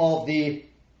glory of the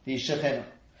Shekhinah.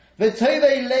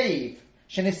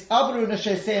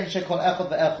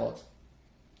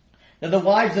 Then the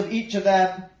wives of each of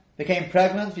them became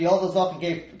pregnant. The older Zachar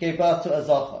gave birth to a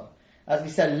Zachar. As we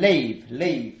said,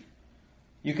 Leiv.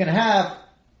 You can have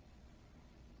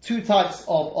two types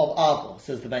of Ava,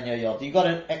 says the Ben Yoyod. You got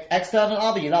an external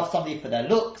Ava, you love somebody for their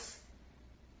looks,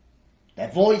 their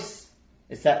voice,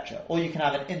 etc. Or you can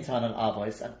have an internal Ava,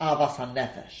 it's an Avas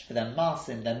HaNefesh, for their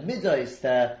masim, their midos,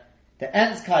 their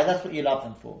enskai, that's what you love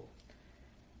them for.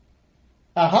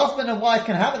 A husband and wife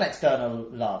can have an external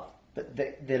love, but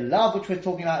the love which we're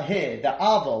talking about here, the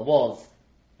Ava, was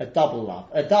a double love,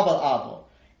 a double Ava.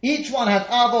 Each one has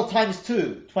Ava times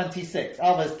 2, 26.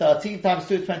 Ava is 13 times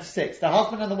 2, 26. The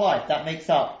husband and the wife, that makes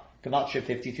up Gematria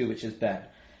 52, which is Ben.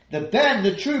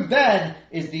 The true Ben,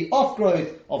 is the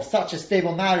off-growth of such a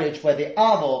stable marriage where the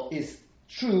Ava is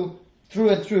true through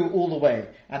and through all the way.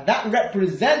 And that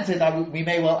represented, we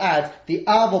may well add, the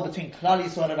Ava between Klal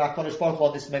Yisrael and HaKadosh Baruch Hu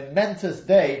on this momentous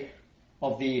day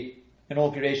of the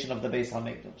inauguration of the Beis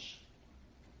HaMikdash.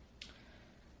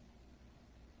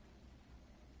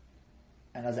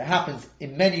 And as it happens,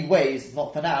 in many ways,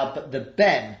 not for now, but the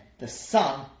Ben, the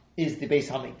son, is the Beis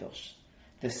HaMikdash.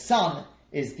 The son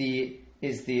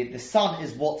the son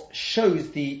is what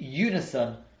shows the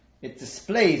unison. It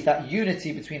displays that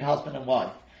unity between husband and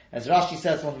wife. As Rashi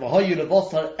says,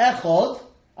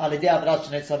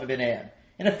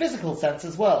 in a physical sense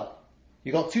as well.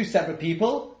 You got two separate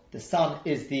people. The son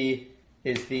is the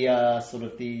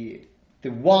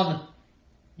one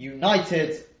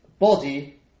united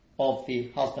body of the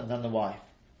husband and the wife.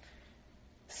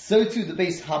 So too the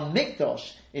Beis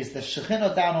HaMikdash is the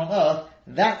Shekhinah down on earth.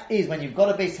 That is, when you've got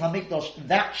a Beis HaMikdash,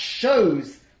 that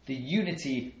shows the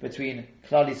unity between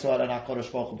Klal Yisrael and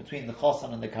HaKadosh Baruch Hu, between the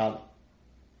Chosan and the Kala.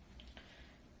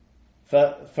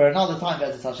 For another time,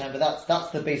 Be'ezus Hashem, but that's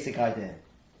the basic idea.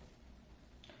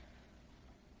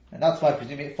 And that's why,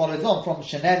 presumably, it follows on from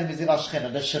Shener Miziv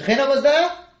HaShekhinah. The Shekhinah was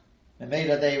there, and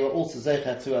maybe they were also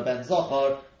Zecher to a Ben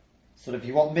Zachar, sort of, if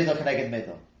you want midah connected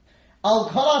midah. Al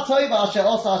kol ha'toiva asher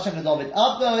osa Hashem leDavid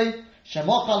avdoi,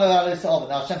 shemocha lo alo Yisrael,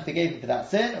 and Hashem forgave him for that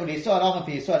sin, or Yisrael Amen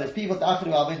for Yisrael, his people,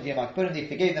 ta'achru avin Yom Kippurim, he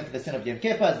forgave them for the sin of Yom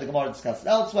Kippur, as the Gemara discussed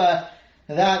elsewhere,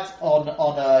 that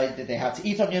they had to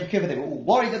eat on Yom Kippur, they were all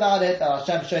worried about it, that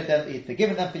Hashem showed them, he'd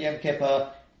forgiven them for Yom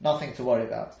Kippur, nothing to worry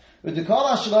about. And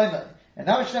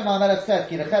now Shlomo HaMelech said,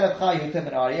 Ki lecherev chai hutim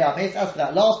min Ariyah, as for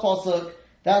that last pasuk,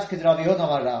 that's because Rabbi Yehuda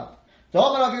Amar Rav.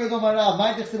 Rabbi Yehuda Amar Rav,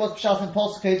 my dichsi was p'shas in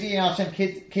pasuk Keji and Hashem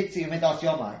kitzi umidas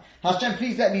yomai. Hashem,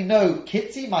 please let me know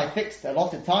kitzi, my fixed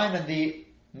allotted time and the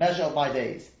measure of my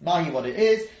days. Mahi, what it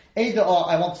is. Either or,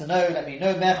 I want to know, let me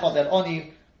know, mechad el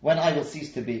oni, when I will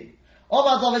cease to be.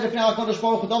 Omar David Lefnei HaKadosh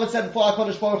Baruch Hu, David said before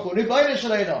HaKadosh Baruch Hu, Ribono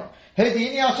Shel Olam,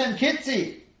 Hodini Hashem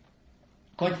kitzi.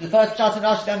 According to the first pshat in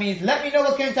Rashi, that means, let me know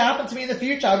what's going to happen to me in the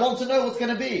future. I want to know what's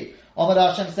going to be. Amar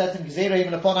Hashem said to him, Gezerah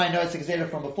even upon I know it's a Gezerah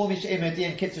from before me, She'im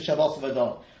Hodi'im Kitzu Shabbos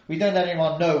V'Adon. We don't let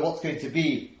anyone know what's going to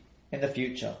be in the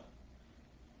future.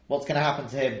 What's going to happen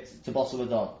to him, to Bos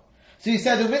V'Adon. So he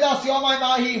said, Umidas Yomai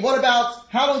Mahi, what about,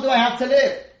 how long do I have to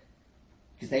live?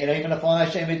 Gezerah even upon I,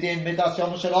 She'im Hodi'im Midas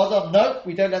Yom Shel Adam. No,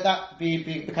 we don't let that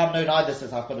become known either, says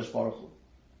HaKadosh Baruch Hu.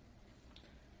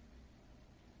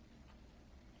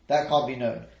 That can't be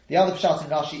known. The other pshat in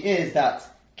Rashi is that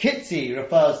Kitzi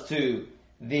refers to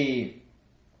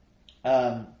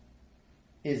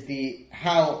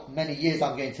how many years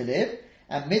I'm going to live,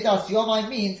 and Midas Yomai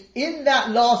means in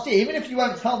that last year, even if you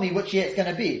won't tell me which year it's going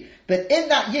to be, but in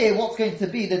that year, what's going to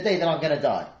be the day that I'm going to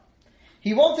die?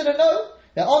 He wanted to know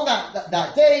that on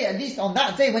that day, at least on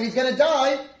that day when he's going to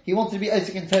die, he wanted to be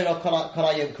Osik in Torah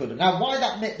Kol Yom Kulam. Now, why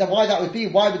that would be?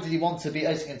 Why would he want to be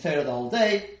Osik in Torah the whole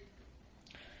day?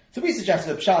 So we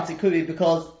suggested a pshat, it could be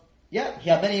because, he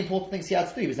had many important things he had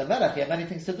to do. He was a melech, he had many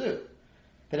things to do.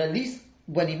 But at least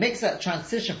when he makes that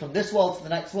transition from this world to the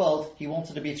next world, he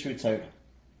wanted to be true Torah.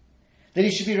 That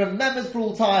he should be remembered for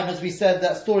all time, as we said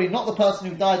that story, not the person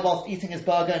who died whilst eating his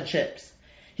burger and chips.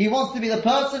 He wants to be the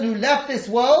person who left this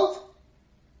world,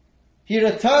 he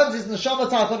returns his neshama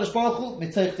to HaKadosh Baruch Hu,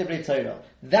 mitoch divrei Torah.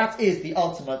 That is the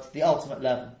ultimate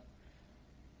level.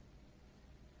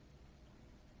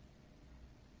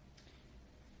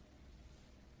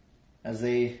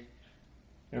 It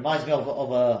reminds me of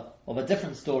a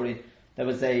different story. There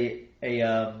was a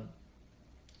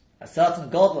certain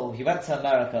gadol. He went to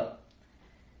America,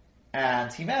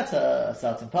 and he met a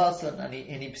certain person, and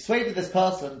he persuaded this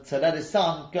person to let his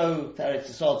son go to Eretz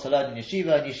Yisrael to learn in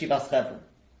yeshiva and yeshivas Hebron.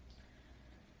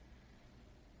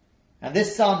 And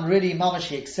this son really, mamash,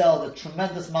 he excelled, a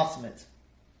tremendous masmid.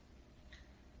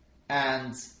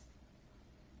 And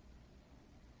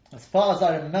as far as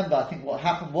I remember, I think what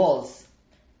happened was,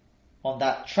 on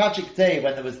that tragic day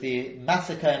when there was the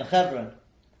massacre in Hebron,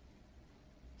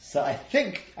 so I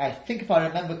think if I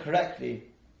remember correctly,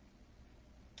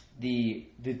 the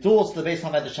doors to the Beis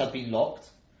HaMedrash had been locked,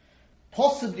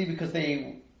 possibly because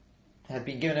they had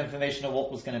been given information of what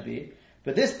was going to be,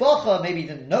 but this bacha maybe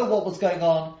didn't know what was going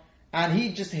on, and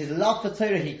his love for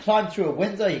Torah, he climbed through a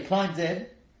window, he climbed in,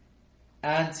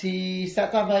 and he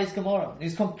sat down by his Gemara. He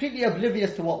was completely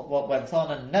oblivious to what went on,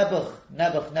 and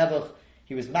Nebuch,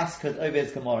 he was massacred over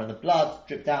his Gemara, and the blood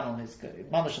dripped down on his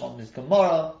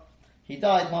Gemara. He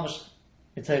died, mamash,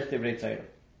 mitoch divrei Torah.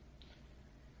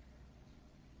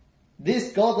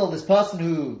 This gadol, this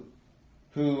person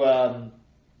who had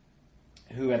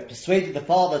persuaded the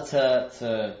father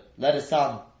to let his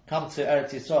son come to Eretz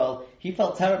Yisrael, he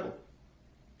felt terrible.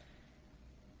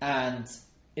 And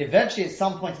eventually, at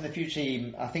some point in the future,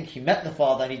 I think he met the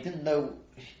father, and he didn't know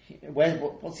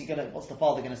what's the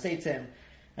father going to say to him.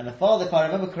 And the father, if I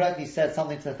remember correctly, said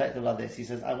something to the effect of like this. He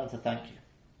says, "I want to thank you."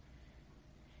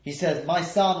 He says, "My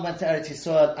son went to Eretz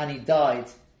Yisrael and he died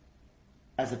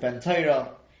as a Ben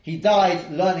Torah. He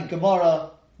died learning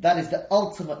Gemara. That is the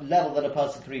ultimate level that a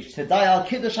person can reach. To die al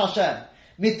Kiddush Hashem,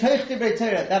 mitoch divrei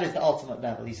Torah. That is the ultimate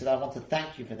level." He said, "I want to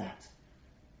thank you for that."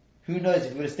 Who knows,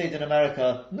 if he would have stayed in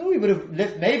America, no, he would have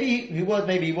lived, maybe he would,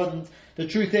 maybe he wouldn't. The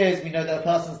truth is, we know that a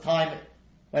person's time,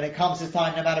 when it comes his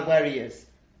time, no matter where he is.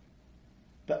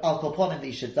 But al koponim,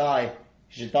 he should die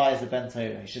as a Ben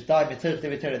Torah. He should die mitoch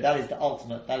divrei Torah. That is the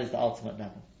ultimate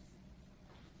level.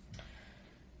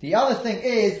 The other thing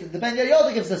is that the Ben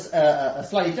Yehoyada gives us a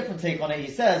slightly different take on it.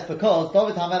 He says, because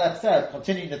David HaMelech said,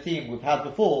 continuing the theme we've had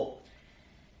before,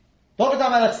 David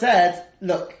HaMelech said,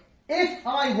 look, if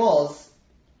I was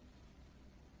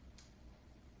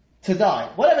to die,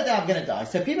 whatever day I'm going to die,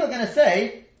 so people are going to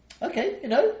say, okay,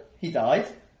 he died.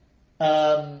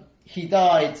 He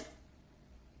died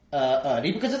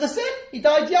early because of the sin. He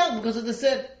died young because of the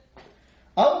sin.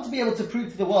 I want to be able to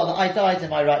prove to the world that I died in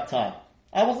my right time.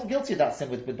 I wasn't guilty of that sin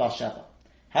with Bathsheba.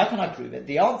 How can I prove it?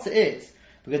 The answer is,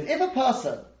 Because if a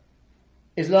person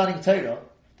is learning Torah,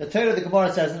 the Torah, the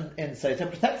Gemara says in Sota,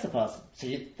 protects the person. So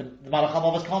the Malach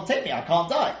HaMoves can't take me, I can't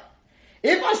die.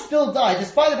 If I still die,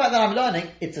 despite the fact that I'm learning,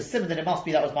 it's a sin, then it must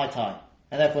be that was my time.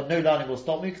 And therefore no learning will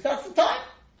stop me, because that's the time.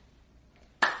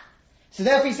 So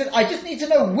therefore he said, I just need to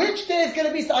know which day it's going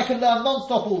to be so I can learn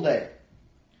non-stop all day.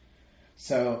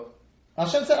 So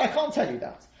Hashem said, I can't tell you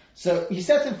that. So he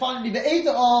said to him finally, he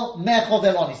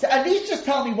said, at least just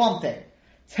tell me one thing.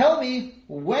 Tell me,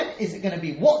 when is it going to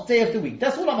be? What day of the week?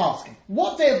 That's what I'm asking.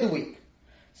 What day of the week?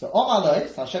 So Omar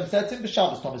Lois, Hashem said to him,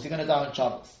 B'Shabbos, Thomas, you're going to die on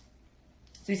Shabbos.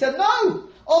 So he said, no!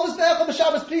 Omar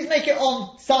B'Shabbos, please make it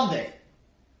on Sunday.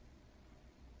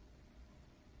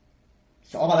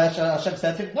 So Omar Hashem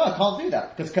said to him, no, I can't do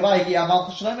that. Because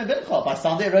by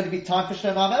Sunday it would already be time for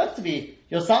Shlomo HaMelech to be,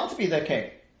 your son to be the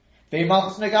king.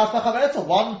 One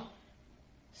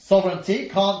sovereignty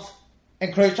can't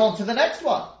encroach onto the next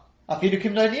one.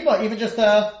 Even just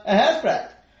a hair's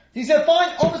breadth. He said,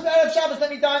 fine, almost Erev Shabbos, let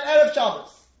me die on Erev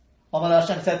Shabbos. Omar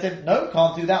Hashem said to him, no,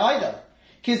 can't do that either.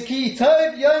 Because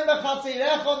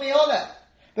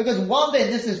one day,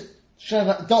 this is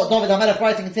David HaMelech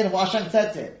writing in Tehillim what Hashem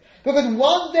said to him. Because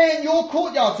one day in your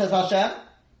courtyard, says Hashem,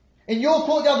 in your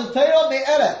courtyard the Torah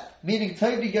me'eref, meaning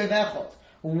Tovi Yom Echad.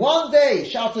 One day,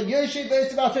 Shatul Yoshev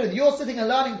V'Yosef Torah, you're sitting and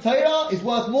learning Torah is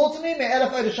worth more to me,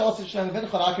 me'eref Oda Shal Shlomo Vinchad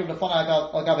Akiv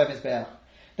Lefona Agav Mizbeach.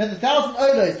 Then the 1,000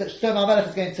 Olos that Shlomo HaMelech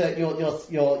is going to,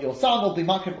 your son will be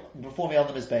makrib before me on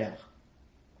the Mizbeach.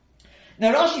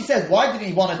 Now Rashi says, why didn't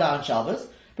he want to die on Shabbos?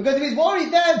 Because if he's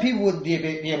worried then, people wouldn't be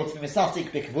able to be Misasik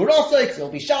B'Kavurosik, because it'll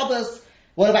be Shabbos.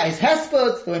 What about his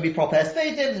Hesped? There won't be proper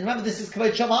Hespedim. Remember, this is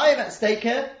Kavod Shamayim at stake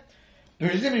here.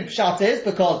 Presumably Pshat is,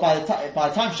 because by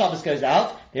the time Shabbos goes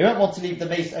out, they won't want to leave the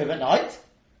mace overnight.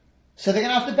 So they're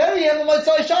going to have to bury him on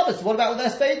Motzai Shabbos. So what about with their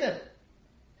Hespedim?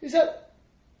 He said,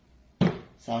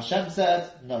 so Hashem said,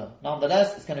 no,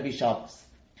 nonetheless, it's going to be Shabbos.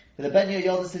 But the Ben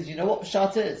Yehoyada says, you know what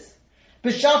Pshat is?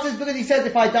 Pshat is because he says,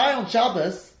 if I die on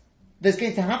Shabbos, there's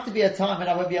going to have to be a time when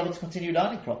I won't be able to continue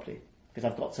learning properly.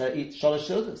 Because I've got to eat Shalosh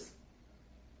Sudas.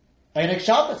 Einik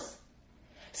Shabbos.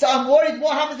 So I'm worried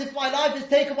what happens if my life is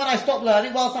taken when I stop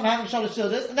learning whilst I'm having Shalosh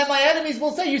Sudas, and then my enemies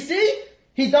will say, you see,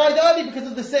 he died early because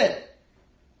of the sin.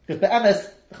 Because Be'emes,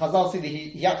 Chazal said that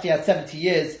he actually had 70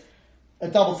 years, a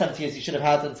double 70 years he should have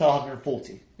had until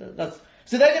 140. So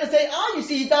they're going to say, you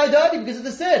see, he died early because of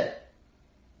the sin.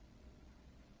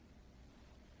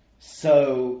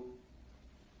 So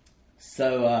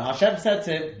Hashem said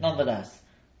to him, nonetheless,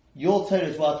 your Torah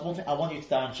is worth more, I want you to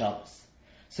die on Shabbos.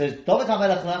 So David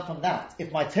HaMelech learned from that,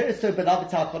 if my Torah is so beloved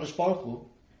to HaKadosh Baruch Hu,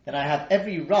 then I have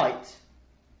every right,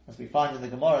 as we find in the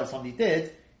Gemara, somebody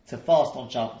did, to fast on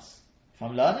Shabbos. If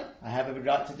I'm learning, I have every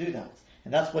right to do that.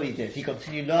 And that's what he did. He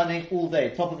continued learning all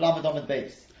day, top of Lamed and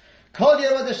base. Kol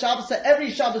Yom the Shabbos, so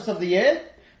every Shabbos of the year,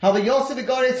 how the Yosef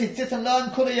Igoris, he'd sit and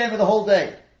learn Kol Yom the whole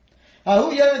day.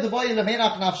 Hahu Yom the boy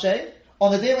Lemenach Nafshe,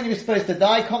 on the day when he was supposed to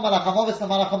die, Kom Malach HaMoves, the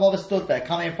Malach HaMoves stood there,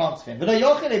 coming in front of him. But he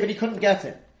couldn't get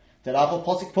him.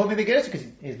 Because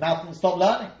his mouth didn't stop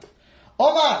learning.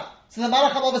 Omar, so the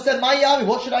Malach HaMoves said, Ma'yami,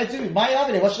 what should I do?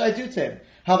 Ma'yami, what should I do to him?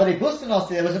 Havali Bustanos,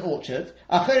 there was an orchard,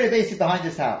 Acheri Basi behind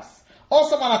his house.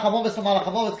 Also Malach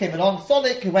HaMoves came along,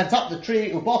 Solik, who went up the tree,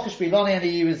 Ubochish Biloni, and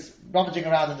he was rummaging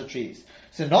around in the trees.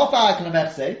 So Nofa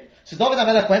Akalamerse, so David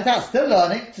HaMelech went out, still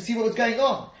learning, to see what was going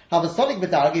on. Have a Solik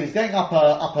B'dargi, he was going up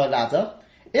a ladder.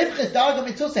 Ifchis Darga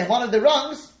Mituseh, one of the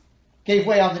rungs, gave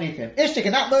way underneath him. Ishtik,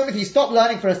 in that moment, he stopped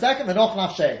learning for a second,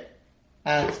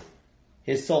 and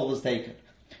his soul was taken.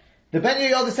 The Ben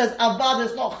Yehoyada says, Avad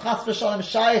is not Chas v'Shalom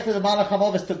Shaykh to the Malach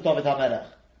HaMoves took David HaMelech.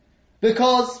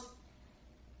 Because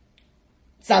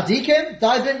Tzadikim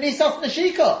died in Misas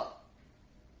Neshika.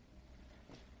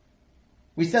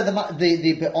 We said on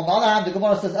the other hand, the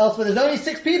Gemara says elsewhere, there's only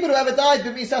 6 people who ever died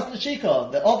in Misas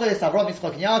Neshika. The Ovis, Avraham,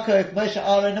 Yitzchak, and Yaakov, Moshe,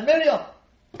 Aaron, and Miriam.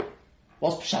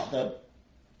 What's Pshat though?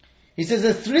 He says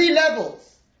there's 3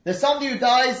 levels. There's somebody who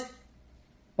dies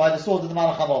by the sword of the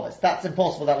Malach HaMoves. That's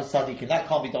impossible, that was Tzadikim. That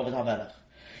can't be David HaMelech.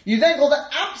 You then go the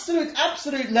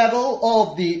absolute level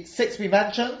of the 6 we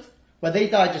mentioned, where they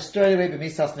die just straight away by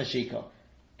Misas Neshika.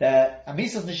 And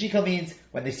Misas Neshika means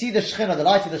when they see the Shekhinah, the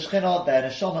light of the Shekhinah, their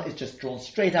neshama is just drawn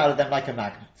straight out of them like a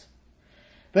magnet.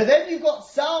 But then you've got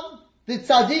the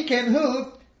Tzadikim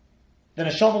who, the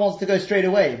neshama wants to go straight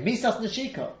away. Misas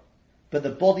Neshika. But the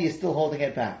body is still holding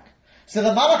it back. So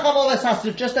the Malach HaMoves has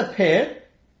to just appear,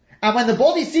 and when the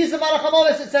body sees the Malach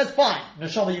HaMoves, it says, fine,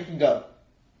 neshama, you can go.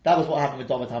 That was what happened with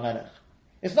David HaMelech.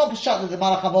 It's not pshat that the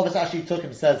Malach HaMoves actually took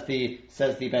him, says the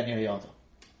Ben Yehoyada.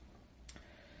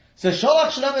 So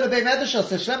Sholach Shlomo to Beit Medrash,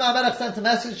 so Shlomo HaMelech sent a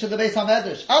message to the Beis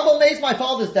HaMedrash. Abba Meis, my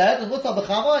father's dead, and Mutar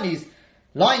B'chama, and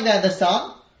lying there in the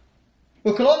sun.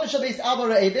 Another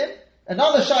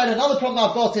shayla, another problem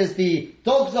I've got is the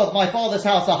dogs of my father's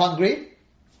house are hungry.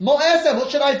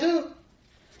 What should I do?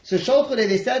 So Sholchule,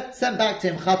 they said, sent back to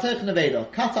him, cut up the nevela,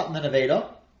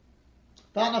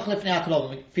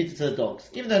 feed it to the dogs.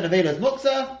 Even though nevela is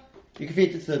muksa, you can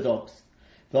feed it to the dogs.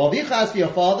 The Avicha, as for your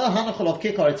father, hanachol of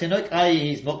kikar tinok, i.e.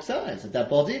 he's muksa, it's a dead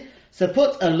body, so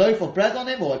put a loaf of bread on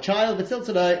him, or a child,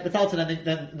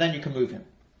 then you can move him.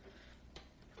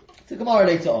 It's a Gemara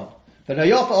later on. But no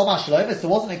yofa Omar Shloim, so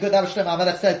wasn't it good that Shlomo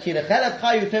HaMelech said,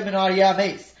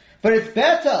 but it's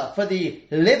better for the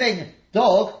living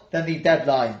dog than the dead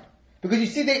lion. Because you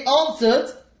see, they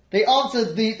answered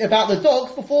about the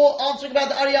dogs before answering about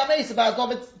the Arya Meis, about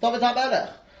David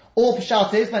HaMelech. All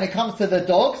Peshat is, when it comes to the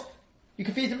dogs, you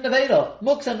can feed them nevela,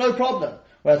 muksa, no problem.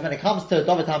 Whereas when it comes to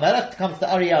David HaMelech, it comes to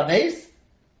Arya Meis,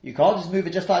 you can't just move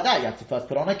it just like that. You have to first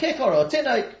put on a kicker or a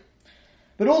tinok.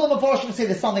 But all the Mephoshim say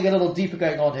there's something a little deeper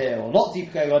going on here, or a lot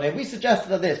deeper going on here. We suggested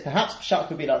that this, perhaps Peshat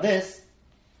could be like this,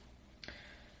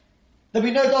 that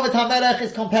we know David HaMelech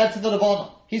is compared to the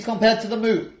Levana. He's compared to the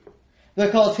moon.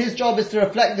 Because his job is to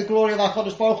reflect the glory of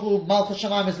HaKadosh Baruch Hu, Malchus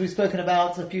Shamayim, as we've spoken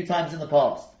about a few times in the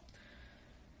past.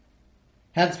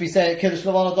 Hence we say, Kiddush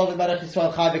Levana, David Melech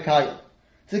Yisrael, Chai V'Kayim.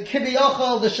 So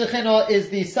Kiviyachol, the Shekhinah, is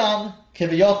the sun,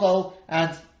 Kiviyachol,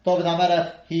 and David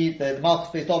HaMelech, the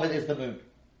Malchus Beis David, is the moon.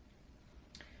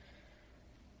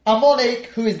 Amalek,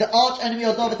 who is the arch enemy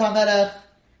of David HaMelech,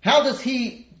 how does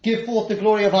he give forth the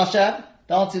glory of Hashem?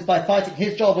 The answer is by fighting.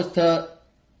 His job was to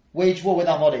wage war with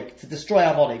Amalek, to destroy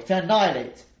Amalek, to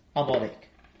annihilate Amalek.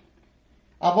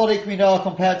 Amalek, we know, are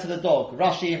compared to the dog.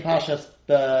 Rashi in Parshas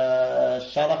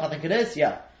Shalach, I think it is,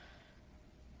 yeah.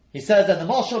 He says that the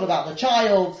Moshul about the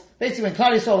child, basically when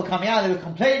Klal Yisrael were coming out, they were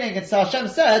complaining, and so Hashem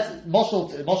said,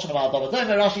 Moshul about David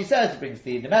HaMelech, Rashi says, brings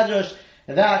the Medrash,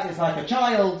 that is like a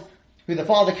child, who the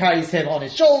father carries him on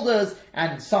his shoulders,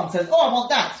 and the son says, I want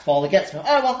that. Father gets him,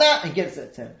 I want that, and gives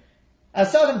it to him. At a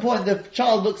certain point, the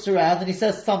child looks around, and he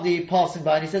says to somebody passing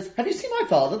by, and he says, have you seen my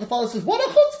father? The father says, what a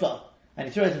chutzpah! And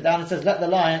he throws him down and says, let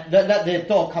the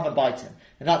dog come and bite him.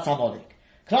 And that's Amalek.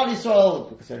 Klal Yisrael,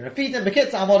 because they're in a feed, and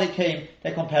Bekitza Amalek came,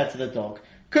 they're compared to the dog.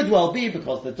 Could well be,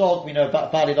 because the dog, we know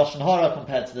Bali Lashon Hara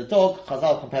compared to the dog,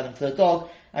 Chazal compared them to the dog,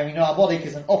 and we know Amalek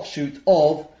is an offshoot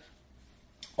of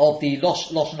the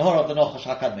Lashon Hara of the Nochash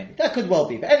HaKadmoni. That could well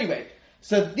be. But anyway,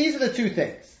 so these are the two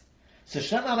things. So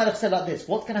Shlomo HaMelech said like this,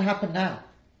 what's going to happen now?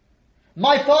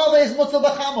 My father is Mutzal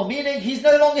B'chamo, meaning he's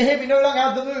no longer here, we no longer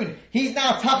have the moon. He's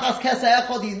now Tachas Keseh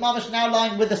Echad, he's mamash now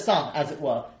lying with the sun, as it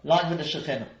were, lying with the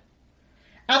Shekhinah.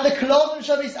 And the Klovim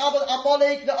Shavis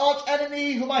Amalek, the arch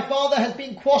enemy, who my father has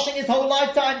been quashing his whole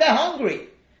lifetime, they're hungry.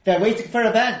 They're waiting for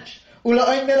revenge.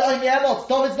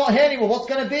 David's not here anymore, what's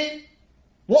going to be?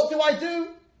 What do I do?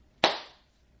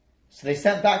 So they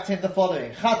sent back to him the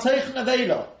following. Chatoich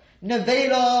Nevela.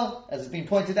 Nevela, as has been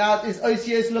pointed out, is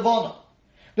Osios Levana.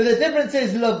 But the difference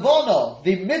is Levana,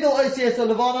 the middle Osios of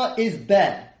Levana is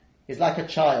Ben. Is like a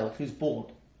child who's born.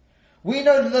 We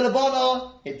know that the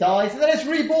Levana, it dies, and then it's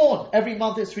reborn. Every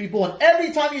month it's reborn.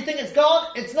 Every time you think it's gone,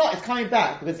 it's not. It's coming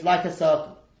back, because it's like a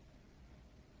circle.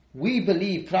 We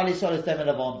believe Klal Yisrael is Dem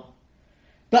Levana.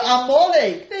 But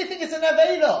Amalek, they think it's a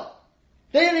Nevela.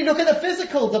 They only look at the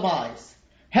physical demise.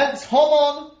 Hence,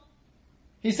 Haman,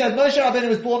 he said Moshe Rabbeinu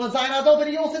was born on Zayin Adar, but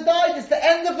he also died. It's the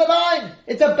end of the line.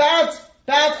 It's a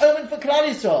bad omen for Klal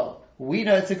Yisrael. We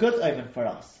know it's a good omen for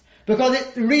us. Because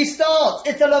it restarts.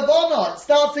 It's a Levana. It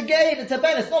starts again. It's a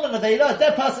Ben. It's not a Nevela.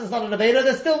 Their person's not a Nevela.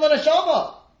 They're still not a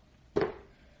Neshama.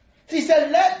 So he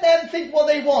said, let them think what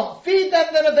they want. Feed them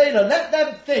the Nevela. Let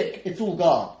them think it's all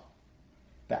gone.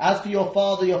 But as for your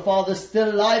father's still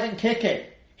alive and kicking.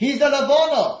 He's a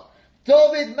Levana.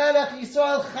 David Melech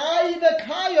Yisrael Chai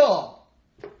V'Kayom.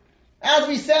 As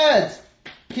we said,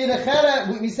 what's the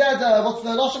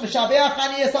Lashon Meshabeach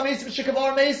Ani Esamis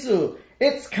V'Shikavar Mesu.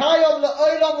 It's Kayom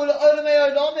L'Olam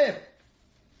U'Olamei Olamim.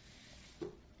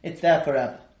 It's there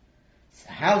forever. So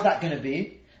how's that going to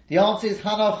be? The answer is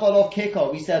Hana Cholov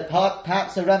Kiko. We said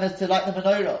perhaps a remez to like the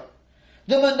menorah.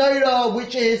 The menorah,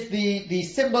 which is the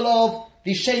symbol of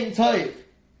the Shem Tov.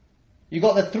 You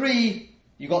got the three.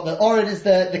 You got the Oren is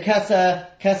the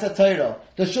Keser Torah.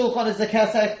 The Shulchan is the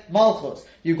Keser Malchus.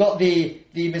 You got the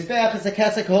Mizbeach is the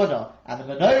Keser Kahuna. And the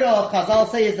menorah, Chazal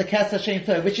say, is the Keser Shem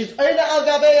Tov, which is Ola Al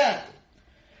Gabeya.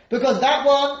 Because that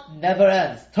one never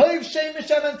ends. Tov Shem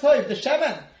Shemen Tov. The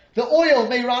Shemen, the oil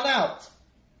may run out.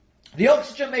 The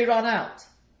oxygen may run out.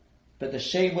 But the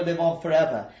Shem will live on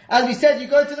forever. As we said, you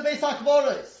go to the Beis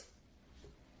HaKvoros.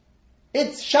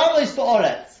 It's Shamos for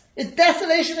Oretz. It's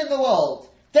desolation in the world.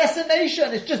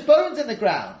 Decimation, it's just bones in the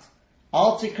ground.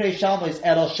 Al Tikrei Shamos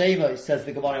Elo Shemos, says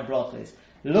the Gemara in Brachos.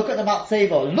 Look at the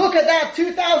Matzeva. Look at that,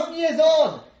 2,000 years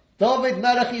on. David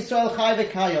Melech Yisrael Chai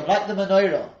V'Kayim, like the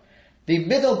menorah. The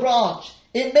middle branch.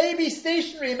 It may be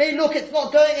stationary, it may look it's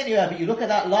not going anywhere, but you look at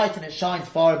that light and it shines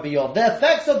far and beyond. The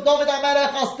effects of David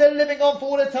HaMelech are still living on for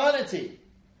all eternity.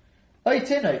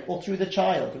 Oitino, or through the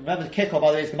child. Remember the kickoff,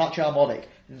 by the way, is Gematria Amalek.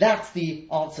 That's the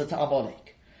answer to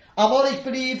Amalek. Amalek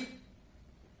believe,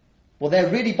 well, they're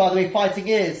really, by the way, fighting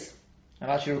is, I'm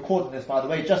actually recording this, by the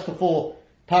way, just before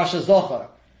Parashat Zohar.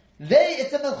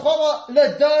 It's a Melchama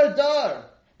Ledar Dar.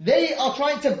 They are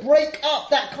trying to break up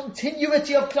that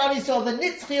continuity of Klal Yisrael, the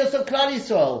Nitzchios of Klal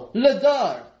Yisrael.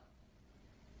 Ledar.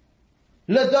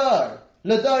 Ledar.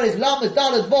 Ledar is Lamed,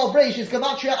 Daled, Vav, Reish, is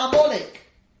Gematria Amalek.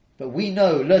 But we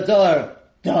know, Ledar,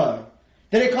 Dar.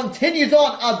 That it continues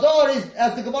on. Adar is,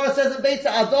 as the Gemara says in Beitza,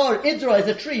 Adar, Idra is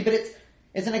a tree, but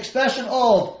it's an expression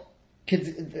of,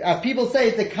 as people say,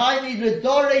 it's the Kaimi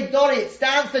Ledore Dore, it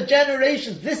stands for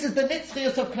generations. This is the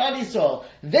Nitzchios of Klal Yisrael.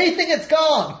 They think it's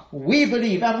gone. We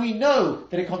believe and we know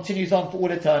that it continues on for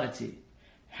all eternity.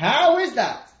 How is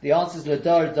that? The answer is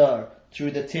Ledar Dar,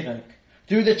 through the Tinuk,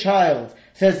 through the child.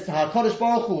 Says HaKadosh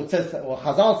Baruch Hu, it says, or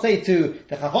Chazal say to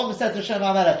the Chacham said to Shem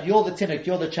HaMelech, you're the Tinuk,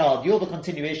 you're the child, you're the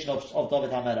continuation of David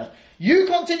HaMelech. You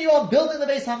continue on building the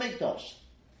Beis HaMikdash.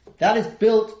 That is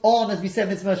built on, as we said,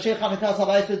 Mitzvah Sheikh HaMikdash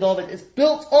HaBayit David. It's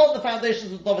built on the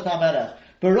foundations of David HaMelech.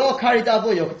 Baruch Kari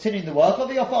Davu, you're continuing the work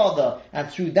of your father, and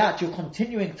through that you're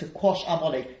continuing to quash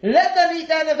Amalek. Let them eat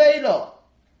their nevela.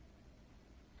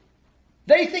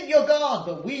 They think you're gone,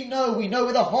 but we know with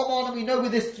the Haman, and we know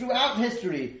with this throughout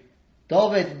history.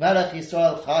 David Melech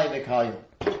Yisrael Chai V'Kayim.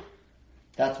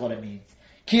 That's what it means.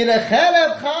 Ki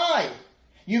lechelev chai.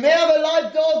 You may have a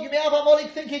live dog, you may have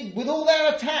Amalek thinking with all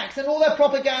their attacks and all their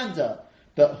propaganda.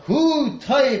 But who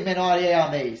toiv min ariyei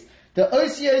ames? The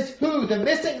osios who, the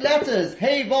missing letters,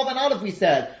 hey, vav and aleph we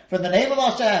said, from the name of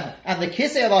Hashem and the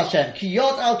kisei of Hashem,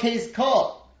 kiyot al keis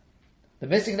kot. The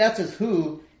missing letters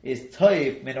who is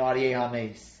toiv min ariyei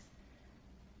ames.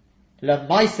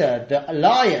 Lamaisa, the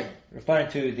lion, referring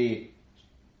to the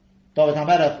David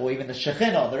HaMelech, or even the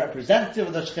Shekhinah, the representative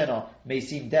of the Shekhinah, may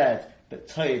seem dead, but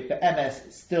Toiv, the MS,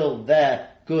 is still there,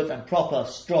 good and proper,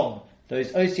 strong.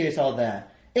 Those osios are there.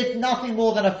 It's nothing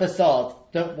more than a facade.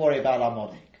 Don't worry about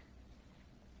Amalek.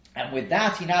 And with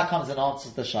that, he now comes and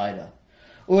answers the Shaila.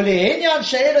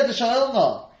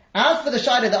 As for the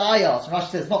Shaila that I asked, Rashi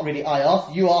says, not really I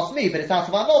asked, you asked me, but it's out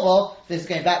of our novel. This is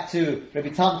going back to Rabbi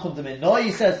Tam Chum Demin Noi.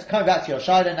 He says, coming back to your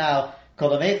Shaila now,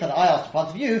 that I asked in front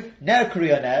of you, Ner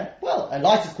Kriya Ner. Well, a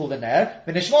light is called a Ner.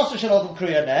 The Nishmas Shalom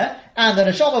Kriya Ner. And the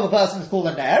Neshama of a person is called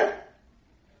a Ner.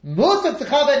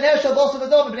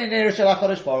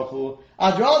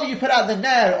 I'd rather you put out the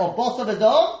Ner of Bosav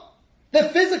Adam, the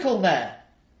physical Ner.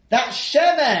 That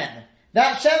Shemen.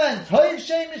 Toiv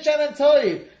Shem is Shemen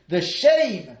Toiv. The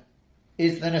shame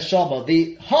is the Neshama.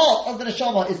 The heart of the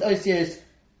Neshama is Osios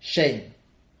Shem.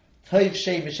 Toiv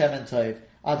Shem is Shemen Toiv.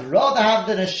 I'd rather have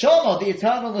the neshama, the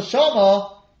eternal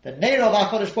neshama, the ner of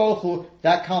HaKadosh Baruch Hu,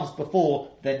 that comes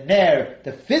before the ner,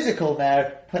 the physical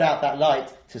ner, put out that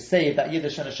light to save that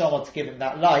Yiddish neshama, to give him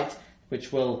that light,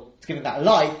 which will, to give him that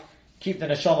life, keep the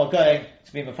neshama going,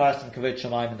 to be Mefaris and Kavod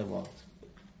Shamayim in the world.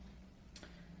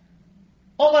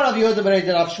 Omar Rav Yehuda Bereid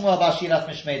Rav Shmuel Bashilas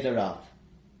Mishmei de Rav.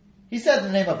 He said in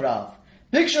the name of Rav,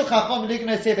 Bikshu Chacham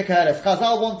Lignei Sefer Keheres.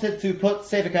 Chazal wanted to put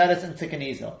Sefer Keheres into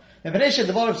Keniza. The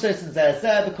V'nei of citizens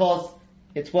there because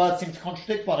its words seem to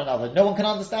contradict one another. No one can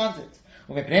understand it.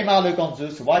 So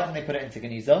why didn't they put it into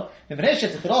Geniza? Because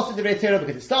it starts with Divrei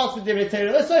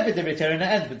Torah, let's say with Divrei Torah and it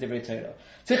ends with Divrei Torah.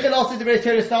 Divrei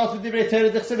Torah starts with Divrei Torah.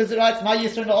 The Chsiv is right.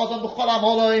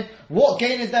 What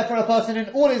gain is there for a person in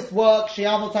all his work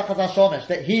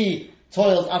that he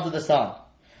toils under the sun?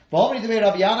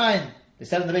 They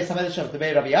said in the Beis HaMedrash of the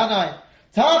Beis Rabbi Yanai,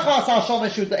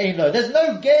 there's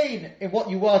no gain in what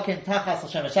you work in Tachas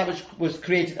HaShemesh, that which was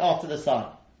created after the sun,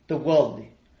 the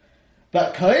worldly.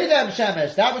 But Koidem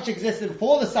Shemesh, that which existed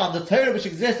before the sun, the Torah which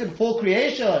existed before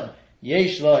creation,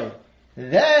 Yesh Lo.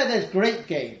 There's great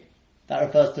gain. That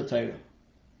refers to Torah.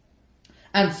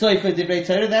 And so for Divrei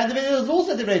Torah, the end of it is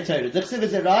also Divrei Torah. The Chsiv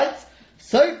is it right?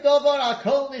 Sof Davar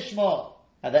Akol Nishma.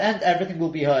 At the end, everything will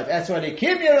be heard. Esrali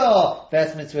Kim Yirah,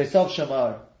 Ves Mitzvah Sof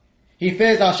Shamar. He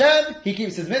fears Hashem, he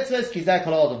keeps his mitzvahs, Kizeh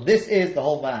Kol Adam. This is the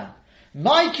whole man.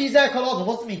 My Kizeh Kol Adam,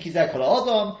 what's it mean Kizeh Kol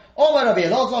Adam? Omar Rabbi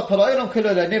Elazar, Kol Olam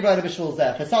Kulul Nivra B'Shvul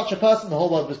Zeh. For such a person, the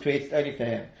whole world was created only for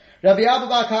him. Rabbi Abba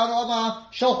Bar Kahana Omar,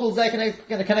 Shokul Zeh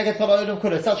Keneged Kol Olam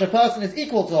Kulul. Such a person is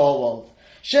equal to the whole world.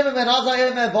 Shimon ben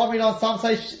Azai Omer, Vomilon,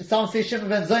 some say Shimon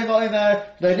ben Zoma Omer,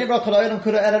 the Nivra Kol Olam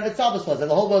Kulul Eran Etzabas was, and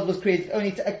the whole world was created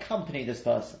only to accompany this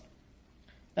person.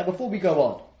 Now before we go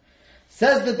on,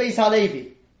 says the Beis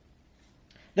Halevi,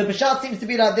 the Peshat seems to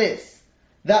be like this,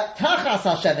 that Tachas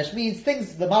HaShemesh means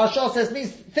things, the Marashal says,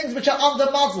 means things which are under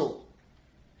muzzle.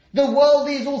 The world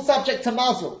is all subject to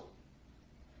muzzle.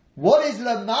 What is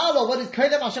Lamala, what is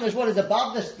Kodem HaShemesh, what is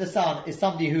above the sun, is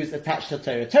somebody who is attached to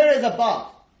Torah. Torah is above.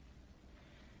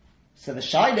 So the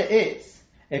Shaila is,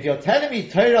 if you're telling me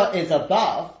Torah is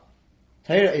above,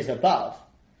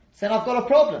 then I've got a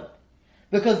problem.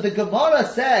 Because the Gemara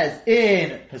says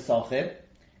in Pesachim,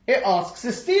 it asks a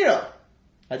stira.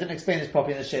 I didn't explain this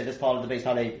properly in the shir, this part of the Beis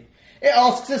Halevi. It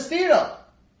asks a stira.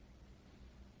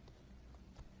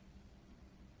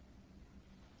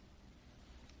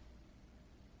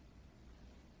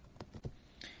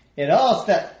 It asks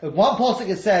that, in one pasuk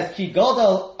it says, Ki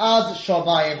godol ad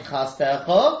shomayim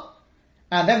chastecha,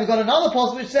 and then we've got another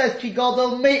pasuk which says, Ki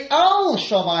godol me'al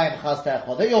shomayim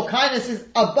chastecha, that your kindness is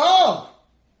above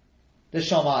the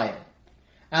shomayim.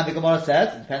 And the Gemara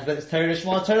says, it depends whether it's Torah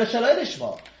Lishma or Torah Shaloi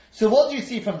Lishma. So what do you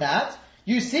see from that?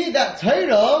 You see that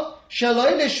Torah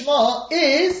Shaloi Lishma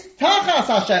is Tachas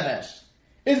HaShemesh,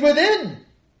 is within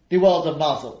the world of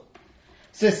Mazel.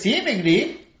 So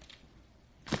seemingly,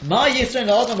 Ma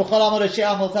Yisrael Adam B'chol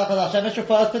Amor Tachas HaShemesh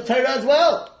refers to Torah as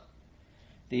well.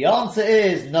 The answer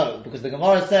is no, because the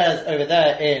Gemara says over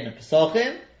there in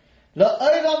Pesachim,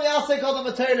 ultimately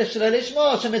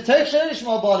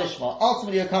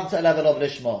you come to a level of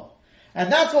Lishma.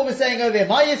 And that's what we're saying over here.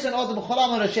 But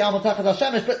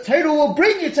Torah will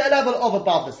bring you to a level of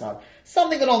above the sun.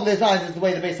 Something along those lines is the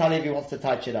way the Beis Halevi wants to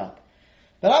touch it up.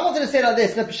 But I wanted to say like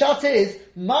this, the Pshat is, as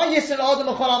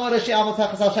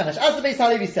the Beis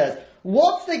Halevi says,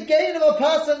 what's the gain of a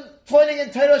person toiling in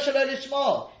Torah Shaloi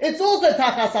Lishma? It's also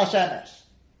Tachas HaShemesh.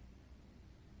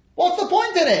 What's the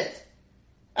point in it?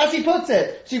 As he puts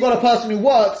it, so you've got a person who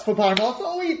works for Parnasa,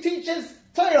 or he teaches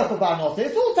Torah for Parnasa.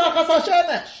 It's all Tachas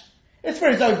HaShemesh. It's for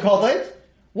his own kovod.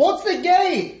 What's the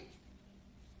gain?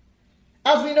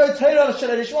 As we know, Torah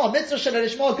Shaloi Lishma, Mitzvah Shaloi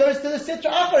Lishma goes to the Sitra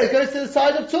Achar, it goes to the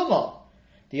side of Tumah.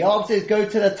 The answer is go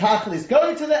to the Tachlis,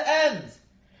 go to the end.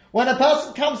 When a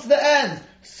person comes to the end,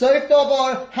 Sof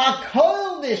Davar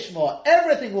Hakol Nishma,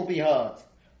 everything will be heard.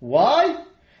 Why?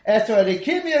 Because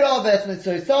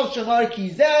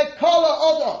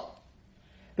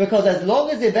as long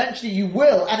as eventually you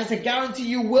will, and it's a guarantee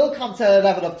you will come to a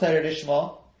level of Torah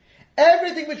Lishma,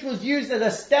 everything which was used as a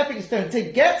stepping stone to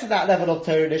get to that level of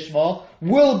Torah Lishma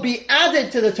will be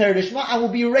added to the Torah Lishma and will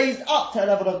be raised up to a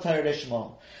level of Torah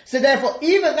Lishma. So therefore,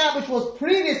 even that which was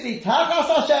previously Tachas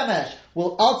HaShemesh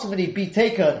will ultimately be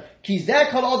taken. Kizeh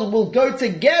Kol Adam will go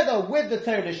together with the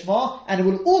Torah Lishma, and it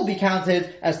will all be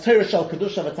counted as Torah Shal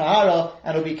Kedusha V'Tahara,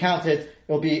 and it will be counted, it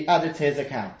will be added to his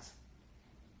account.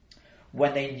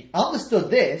 When they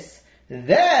understood this,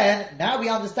 then, now we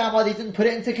understand why they didn't put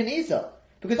it into Kenisa.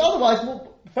 Because otherwise,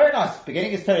 well, very nice,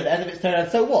 beginning is Torah, the end of it's Torah,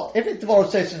 and so what? If it's Devorah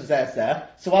Shoshan's there, it's there,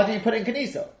 so why didn't you put it in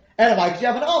Kenisa? Anyway, because you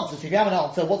have an answer. So if you have an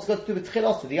answer, what's got to do with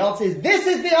Tchilos? The answer is, this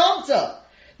is the answer!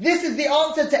 This is the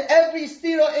answer to every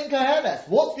stira in Koheles.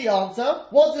 What's the answer?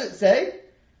 What does it say?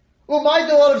 Well, my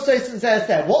Devorah Shoshan says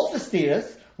there, what's the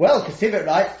stiras? Well, Kesivit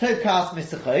writes, Tov Kas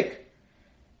Misachok.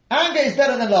 Anger is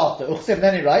better than laughter.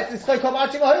 Then he writes, it's Chok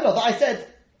HaMarchim HaHolah. That I said,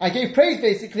 I gave praise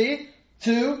basically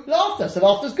to laughter, so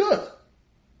laughter's good.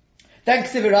 Then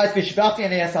Kesivit writes, Vishvati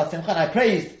and Simcha, and I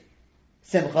praised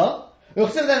Simcha. Then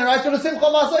he writes, what's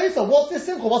this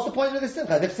Simcha? What's the point of this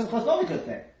Simcha? If Simcha is not a good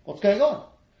thing, what's going on?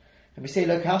 And we say,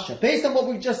 look, Hasha. Based on what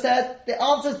we've just said, the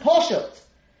answer is Poshet.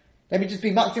 Let me just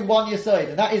be maxim one Yesod,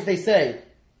 and that is, they say,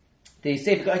 the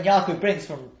Sefer Gaon Yaakov brings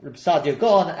from Reb Sadia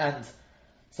Gaon and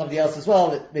somebody else as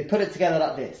well, they put it together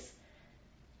like this.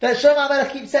 That Shlomo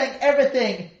HaMelech keeps saying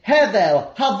everything,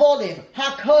 Hevel, Havolim,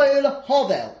 Hakoil,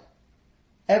 Hovel.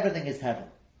 Everything is Hevel.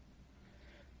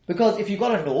 Because if you've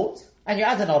got a naught, and you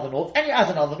add another naught, and you add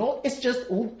another naught, it's just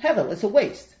all Hevel, it's a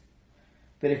waste.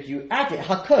 But if you add it,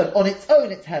 Hakol, on its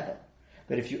own, it's Hevel.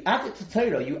 But if you add it to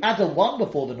Torah, you add a 1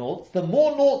 before the noughts, the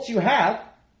more noughts you have,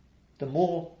 the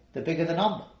bigger the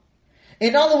number.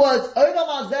 In other words,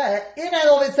 Olam Hazeh, in and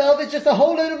of itself, is just a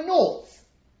whole load of noughts.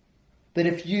 But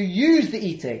if you use the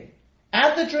eating,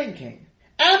 and the drinking,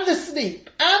 and the sleep,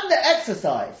 and the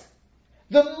exercise,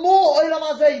 the more Olam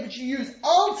Hazeh which you use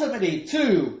ultimately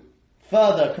to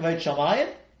further Kavod Shamayim,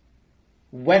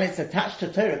 when it's attached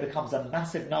to Torah, it becomes a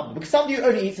massive number. Because somebody who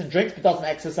only eats and drinks but doesn't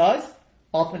exercise,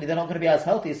 ultimately they're not going to be as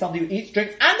healthy as somebody who eats,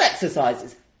 drinks, and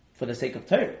exercises for the sake of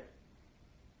Torah.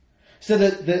 So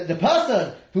the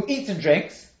person who eats and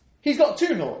drinks, he's got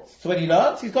 2 noughts. So when he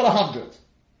learns, he's got 100.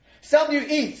 Somebody who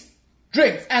eats,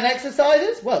 drinks, and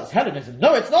exercises, well, it's Hellenism.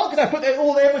 No, it's not, because I put it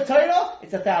all there with Torah,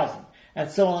 it's 1,000. And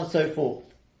so on and so forth.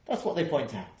 That's what they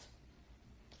point out.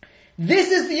 This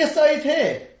is the Yesod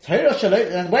here. Torah Shalom,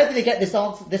 and where did they get this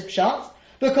answer, this pshat?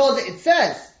 Because it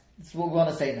says, this is what we want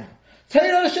to say now.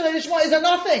 Torah Shalom Lishma is a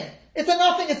nothing. It's a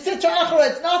nothing. It's Sitra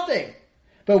Achara. It's nothing.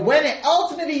 But when it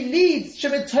ultimately leads,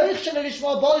 Shemitoich Shalom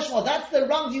Lishma Bolishma, that's the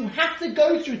rungs you have to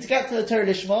go through to get to the Torah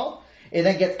Lishma. It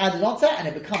then gets added onto that and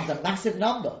it becomes a massive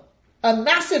number. A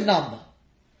massive number.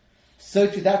 So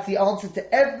too, that's the answer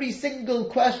to every single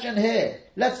question here.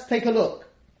 Let's take a look.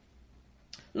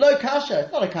 Lo kasha,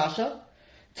 it's not a kasha.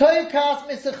 Tov kas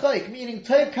misachoik, meaning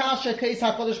tov kasha keis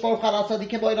HaKadosh Baruch Hu al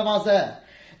tzadikim b'olam hazeh.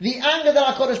 The anger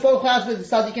that HaKadosh Baruch Hu has with the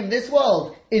tzadikim in this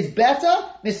world is better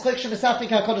mischoik shemisafik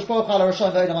HaKadosh Baruch Hu al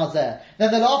Rishoyim b'olam hazeh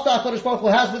than the laughter HaKadosh Baruch Hu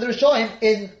has with the Rishoyim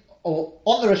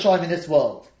on the Rishoyim in this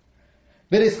world.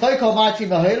 But is choik almighty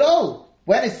maholo?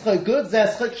 When it's choik good,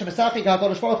 there's choik shemisafik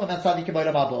HaKadosh Baruch Hu and tzadikim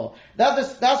b'olam haba.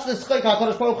 That's the choik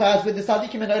HaKadosh Baruch Hu has with the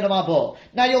tzadikim in olam haba.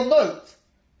 Now you'll note,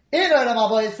 in Olam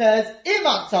Haba it says,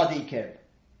 Imat Tzadikim.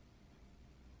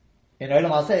 In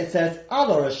Olam Hazeh it says,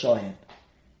 Alo Rishoyim.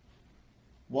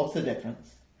 What's the difference?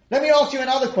 Let me ask you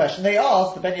another question. They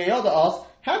asked, the Ben Yehoyada asked,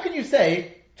 how can you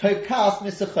say, Tov Kas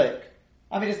Misachik?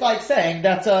 I mean, it's like saying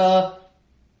that,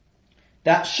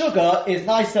 that sugar is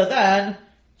nicer than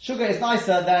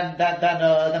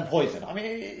poison. I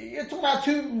mean, you're talking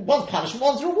about one's punishment,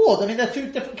 one's reward. I mean, they're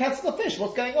two different kettles of fish.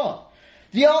 What's going on?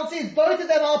 The answer is both of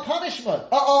them are punishment.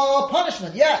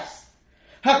 Punishment, yes.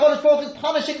 HaKadosh Baruch Hu is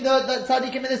punishing the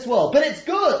tzaddikim in this world, but it's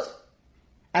good.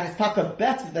 And it's taka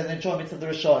better than the enjoyment of the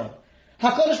Rishoyim.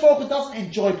 HaKadosh Baruch Hu doesn't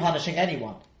enjoy punishing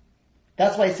anyone.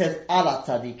 That's why it says ala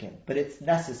tzaddikim, but it's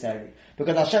necessary.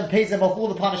 Because Hashem pays them off all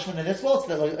the punishment in this world,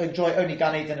 so they'll enjoy only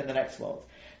Gan Eden in the next world.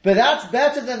 But that's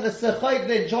better than the sechoik,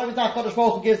 the enjoyment that HaKadosh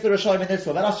Baruch Hu gives the Rishoyim in this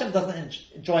world. And Hashem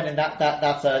doesn't join in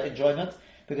that enjoyment.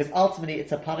 Because ultimately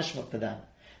it's a punishment for them.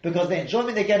 Because the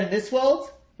enjoyment they get in this world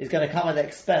is going to come at the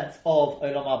expense of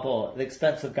Olam Haba, the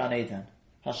expense of Gan Eden.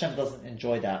 Hashem doesn't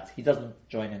enjoy that. He doesn't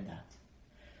join in that.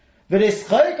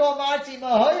 V'nischayk almighty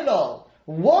mahoilo.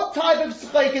 What type of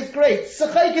s'chayk is great?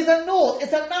 S'chayk is a naught,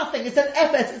 it's a nothing, it's an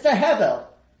efet, it's a hevel.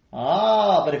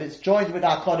 But if it's joined with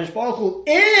HaKadosh Baruch Hu,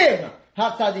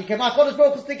 HaTzadikim, HaKadosh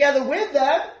Baruch Hu is together with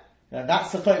them, then that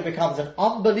s'chayk becomes an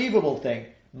unbelievable thing.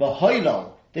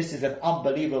 Mahoilo. This is an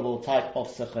unbelievable type of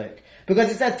sechik.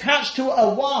 Because it's attached to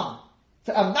a one,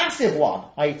 to a massive one,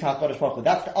 i.e. HaKadosh Baruch Hu.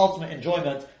 That's the ultimate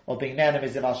enjoyment of being ne'er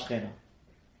miziv Shechina.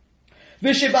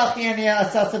 V'shibach yeniya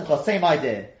asa simcha, same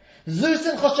idea. Zu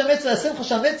simcha shemitzvah, simcha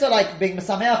shemitzvah, like being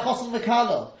mesameach chosn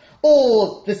v'kalo.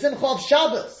 Or the simcha of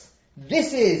Shabbos.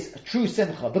 This is a true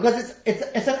simcha, because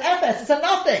it's an efes, it's a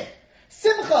nothing.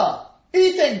 Simcha,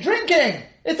 eating, drinking,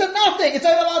 it's a nothing, it's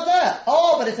Olam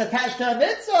Hazeh. But it's attached to a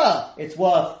mitzvah. It's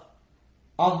worth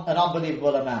an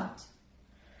unbelievable amount.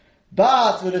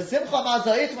 But with the Simcha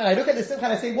Mazayit, when I look at the Simcha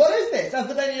and I say, what is this? As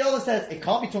the Ben Yehoyada says, it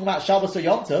can't be talking about Shabbos or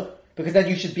Yom Tov, because then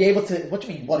you should be able to, what do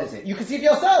you mean, what is it? You can see for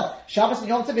yourself. Shabbos and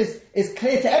Yom Tov is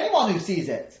clear to anyone who sees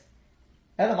it.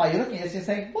 Elamai, you're looking at this and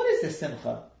you're saying, what is this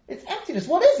Simcha? It's emptiness,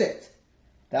 what is it?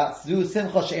 That's Zu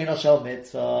Simcha She'eno Shel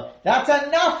Mitzvah. That's a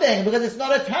nothing, because it's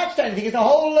not attached to anything, it's a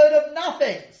whole load of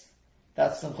nothings.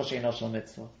 That's Simcha She'eno Shel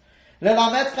Mitzvah.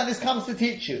 Lelametzcha, this comes to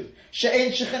teach you.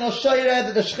 She'en Shechina Shoyre,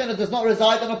 that the Shechina does not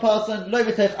reside on a person. Lo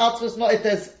Mitech Atzvus, not if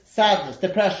there's sadness,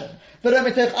 depression. V'lo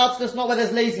Mitech Atzvus, not where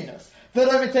there's laziness.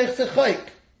 V'lo Mitech Sechoik,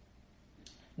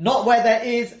 not where there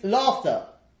is laughter.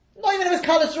 Not even if it's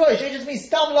Kalas Rosh, it just means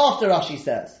stam laughter, Rashi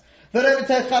says. V'lo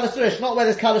Mitech Kalas Rosh, not where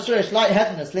there's Kalas Rosh,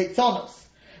 lightheadedness, leitzonos.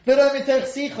 V'lo Mitech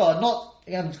Sicha, not,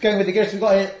 I'm just going with the Gersh we've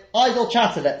got here, idle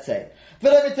chatter, let's say.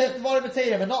 V'lo Mitech Dvarim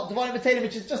B'Teilim, and not Dvarim B'Teilim,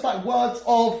 which is just like words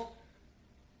of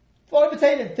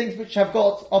things which have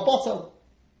got a bottom,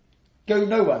 go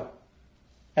nowhere.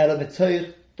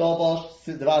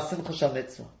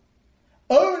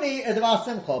 Only a devar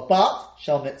simcha, but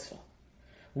shal mitzvah.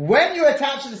 When you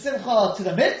attach the simcha to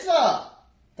the mitzvah,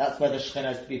 that's where the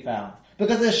Shekhinah is to be found.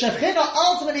 Because the Shekhinah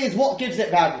ultimately is what gives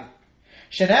it value.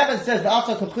 Shenevan says, the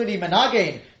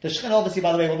Shekhinah obviously,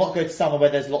 by the way, will not go to somewhere where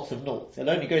there's lots of noughts. It'll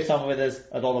only go somewhere where there's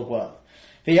a lot of worth.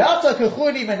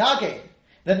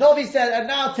 The Novi said, and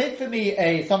now take for me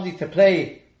somebody to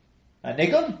play a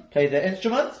nigun, play the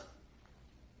instrument.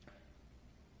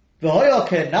 And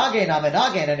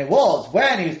it was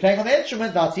when he was playing on the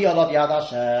instrument, because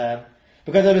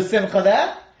there was simcha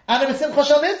there, and there was simcha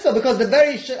shal mitzvah, because the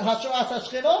very Hashurat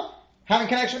HaShechina, having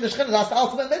connection with the Shechina, that's the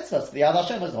ultimate mitzvah, so the Yad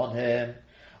Hashem was on him.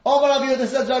 Omar Rav Yehuda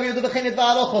says, Rav Yehuda b'chinit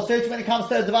dvar halacha, so when it comes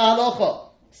to dvar halacha,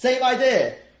 same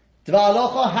idea. Dvar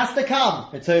halacha has to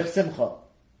come, mitzoich simcha.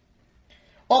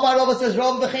 Omar Rava says,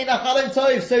 Rav v'chein achalem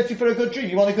tov, so too for a good dream.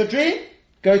 You want a good dream?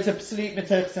 Go to sleep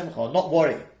mitzoich simcha, not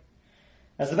worry.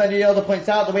 As the Ben Yoda points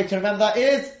out, the way to remember that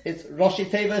is, it's Roshi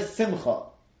Teva Simcha.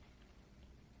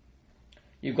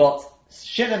 You've got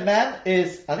Shin and Mem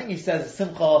is, I think he says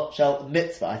Simcha Shel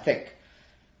Mitzvah, I think.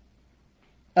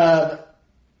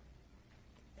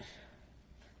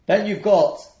 Then you've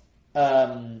got,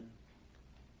 it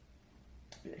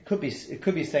could be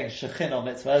saying Shechin or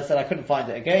Mitzvah. As I said, I couldn't find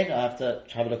it again, I have to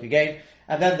have a look again.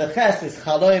 And then the Ches is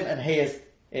Chaloim and He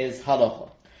is Halacha.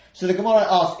 So the Gemara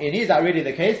asks, is that really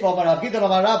the case? Any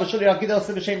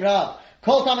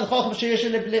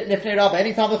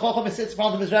time the Chacham sits in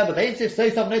front of his Rebbe,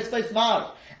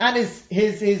 and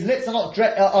his lips are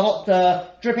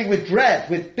not dripping with dread,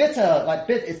 with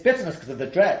it's bitterness because of the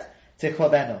dread.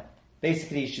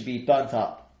 Basically, he should be burnt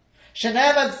up.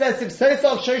 Sheneman says, if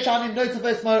Sosav Shoshanim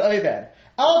Notavos Mar Over.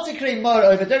 Al Tikri Mar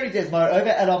Over, don't read this Mar Over,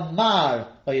 Elo Mar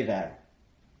Over.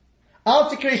 Al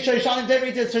Tikri Shoshanim, don't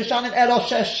read this Shoshanim, Elo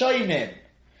Sheshoinim.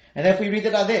 And if we read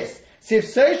it like this, Sif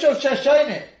Sosav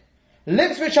Sheshoinim,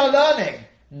 lips which are learning,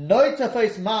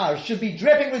 Notavos Mar, should be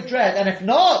dripping with dread, and if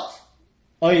not,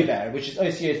 Over, which is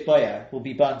Osios Boyer, will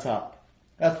be burnt up.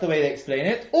 That's the way they explain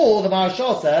it. Or the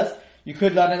Marashal says, you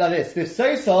could learn it like this, Sif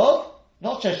Sosav,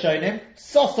 not Sheshonim,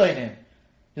 Sosonim.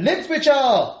 Lips which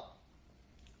are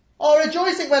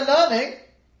rejoicing when learning,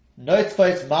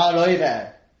 Notvos Mar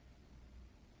Over.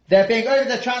 They're being over,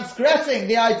 they're transgressing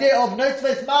the idea of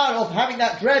Notvos Mar, of having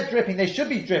that dread dripping. They should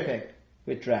be dripping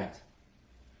with dread.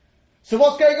 So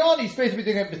what's going on? He's supposed to be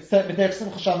doing it with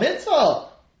Simcha Shal Mitzvah.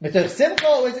 Mitoch Simcha,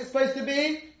 or is it supposed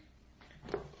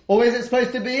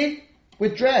to be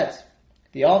with dread?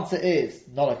 The answer is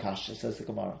not a kasha, says the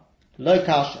Gemara. Lo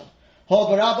kasha. Ho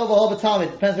b'Rabba v'ho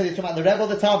b'Talmud. Depends whether you're talking about the Rebbe or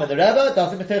the Talmud. The Rebbe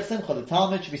doesn't mitoch Simcha. The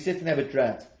Talmud should be sitting there with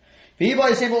dread. V'yibo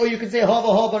yisim, or you can say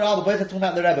ho b'Rabba. Both are talking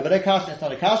about the Rebbe, but no kasha. It's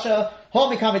not a kasha. Ho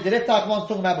mikami deliftach. One's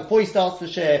talking about before he starts the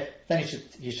share. Then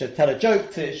he should tell a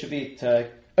joke. It should be to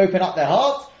open up their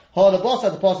hearts. Ho the boss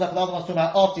at the posach. The other one's talking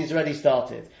about after he's already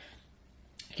started.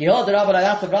 The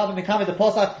Rabba becoming the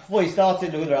posach before he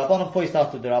started the Rabbanon, before he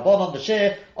started the Rabbanon, the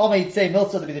share, Omer he'd say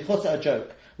Milsa to be the chutza, a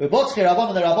joke. With Botchki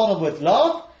Rabbanon, the Rabbanon would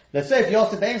laugh. Let's say if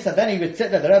Yosef Aim said, then he would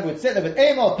sit there, the Rebbe would sit there with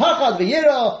Emo, Pachad,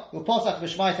 V'yira, with posach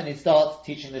v'shmait, and he'd start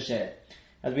teaching the share.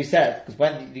 As we said, because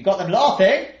when you got them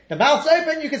laughing, the mouth's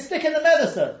open, you can stick in the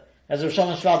medicine. As Rosh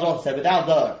Hashanah said, without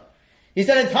dough. He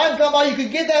said, in time gone by, you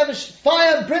could give them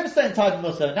fire and brimstone type of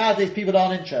Muslim. Nowadays, people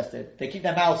aren't interested. They keep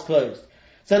their mouths closed.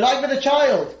 So like with a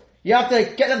child, you have to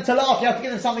get them to laugh, you have to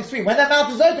give them something sweet. When their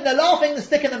mouth is open, they're laughing, they're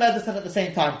sticking the medicine at the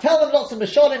same time. Tell them lots of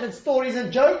masholim and stories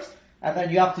and jokes, and then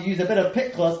you have to use a bit of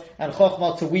pikros and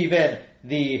chokhmah to weave in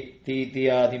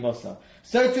the Muslim.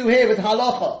 So too here with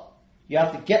halacha. You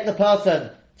have to get the person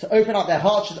to open up, their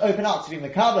heart should open up to be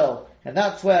mekabel, and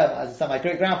that's where, as I said, my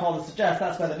great-grandfather suggests,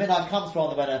 that's where the minhag comes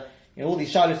from, when all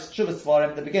these shalosh shuvas for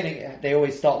at the beginning, they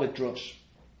always start with drush.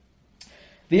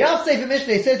 The Av Sefer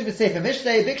Mishlei says with Sefer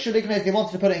Mishlei, Bikshu Lignes, they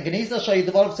wanted to put it in Geniza, show you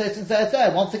the Volov Sosin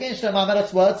Zeh. Once again, Shlomo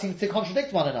HaMelech's words seem to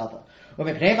contradict one another. So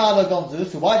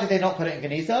why did they not put it in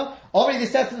Geniza? Already they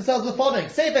said to themselves the following,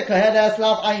 Sefer Koheles,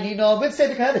 Lav Aynino, with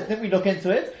Sefer Koheles, didn't we look into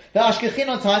it? The Ashkechin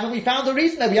on time, and we found a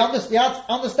reason that we had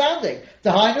understanding. The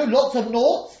Hainu, lots of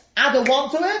noughts, add a one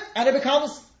to it, and it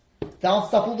becomes, down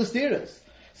stuff all the steerers.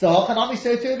 So Hachanami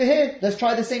Soti over here, let's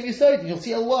try the same Yisod, and you'll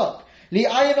see it'll work. Li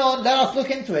Ayanon, let us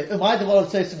look into it.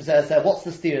 What's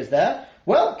the steers there?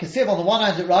 Well, Kasiv on the one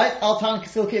hand it writes, Altan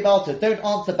Kasil Kivalta, don't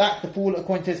answer back the fool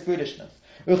according to his foolishness.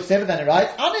 Uchsev then it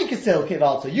writes, Ani Kasil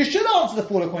Kivalta, you should answer the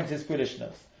fool according to his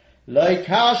foolishness. Lo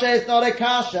Kasha is not a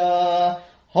Kasha.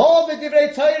 Ho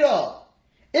v'divrei Torah.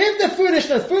 If the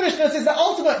foolishness is the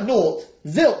ultimate naught,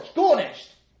 zilch, garnished.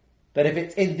 But if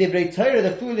it's in divrei Torah,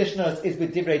 the foolishness is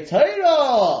with divrei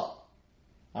Torah.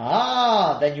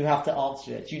 Then you have to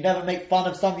answer it. You never make fun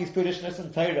of somebody's foolishness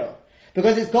in Torah.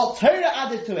 Because it's got Torah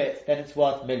added to it, then it's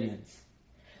worth millions.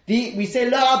 We say,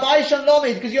 La abaishan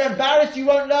lomid, because you're embarrassed, you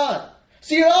won't learn.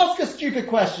 So you ask a stupid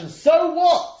question, so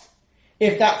what?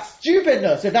 If that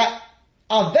stupidness, if that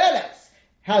aveles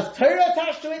has Torah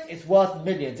attached to it, it's worth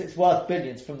millions, it's worth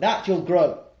billions. From that you'll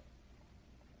grow.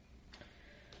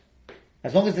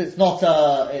 As long as it's not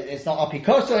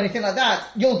apikoso or anything like that,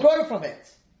 you'll grow from it.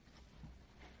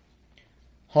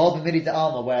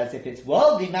 Whereas if it's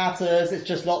worldly matters, it's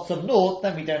just lots of naught,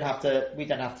 then we don't have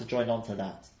to join on to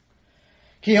that.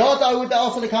 Like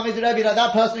that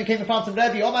person who came in front of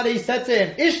Rebbe, Omar said to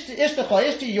him,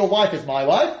 Ishti, your wife is my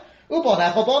wife.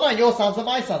 And your sons are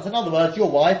my sons. In other words, your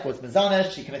wife was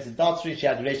Mazanesh, she committed adultery, she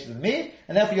had relations with me,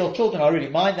 and therefore your children are really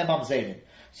mine, they're Mam Zaynim.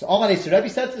 So Omar Rebbe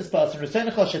said to this person, would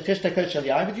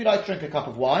you like to drink a cup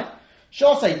of wine?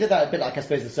 Shasa, he did that a bit like, I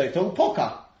suppose, the Soto,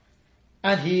 Poka.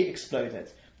 And he exploded.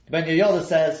 Ben Yehoyada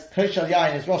says, Koshel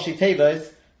Yain is Roshi Tevos,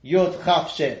 Yud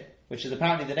Chaf Shin, which is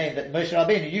apparently the name that Moshe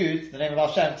Rabbeinu used, the name of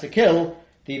Hashem, to kill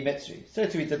the Mitzri. So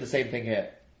too he did the same thing here.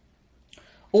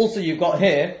 Also you've got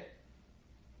here,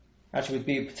 actually would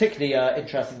be particularly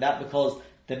interesting that, because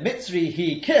the Mitzri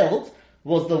he killed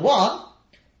was the one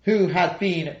who had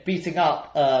been beating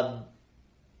up,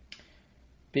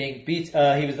 he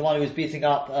was the one who was beating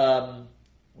up,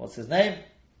 what's his name?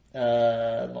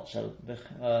 Not sure,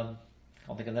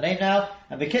 can't think of the name now.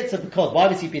 And the kids said, because, why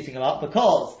was he beating him up?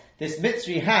 Because this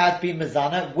Mitzri had been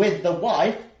Mizana with the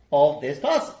wife of this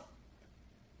person.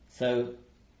 So,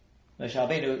 Moshe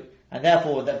Rabbeinu, and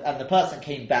therefore, the person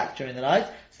came back during the night,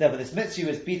 so therefore this Mitzri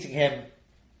was beating him,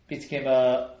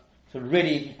 so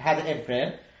really had it in for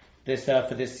him,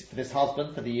 for this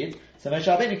husband, for the Yid. So Moshe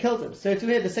Rabbeinu killed him. So to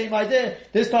hear the same idea,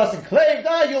 this person claimed,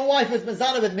 your wife was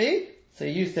Mizana with me, so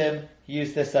he used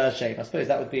this shame. I suppose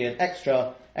that would be an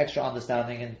extra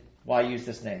understanding in why he used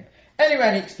this name. Anyway,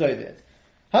 and he exploded.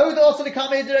 There was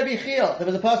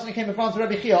a person who came in front of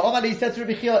Rabbi Chia. He said to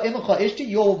Rabbi Chia, Imucha Ishti,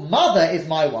 your mother is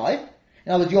my wife.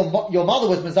 In other words, your mother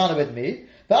was Mizana with me.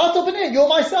 But you're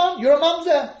my son, you're a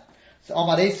mamzer. So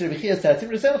Rabbi Chia said to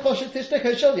him, he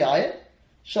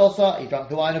drank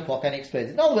the wine and pork and he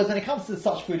exploded. In other words, when it comes to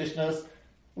such foolishness,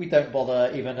 we don't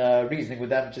bother even reasoning with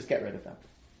them, just get rid of them.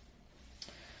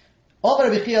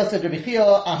 Rabbi Chia said, Rabbi Chia,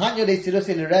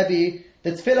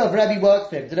 the tefillah of Rabbi works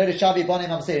for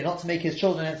him, not to make his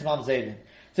children into mamzerim.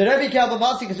 So Rabbi Kia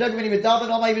B'Matzi, because Rabbi when he would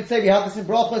daven, he would say, we have this in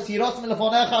brachos, Yirotzim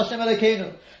Lefonecha Hashem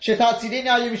Elokeinu,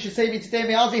 Shetatzidin you should save me today,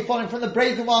 may Azay falling from the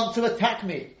brazen one to attack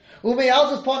me. Umei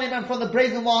Azuz upon him and from the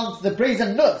brazen ones, the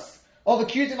brazenness of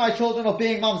accusing my children of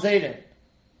being mamzerim.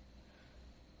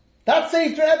 That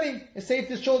saved Rabbi. It saved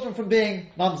his children from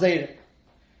being mamzerim.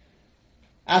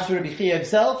 As for Rabbi Chia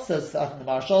himself, says, I think the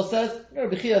Marshal says,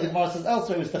 Rabbi Chia, the Gemara says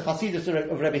elsewhere, it was the Chasidus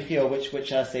of Rabbi Chia which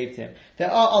saved him.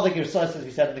 There are other Girsos, as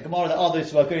we said in the Gemara, there are those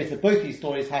who agree that both these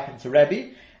stories happened to Rabbi,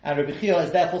 and Rabbi Chia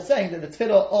is therefore saying that the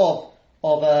tefillah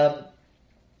of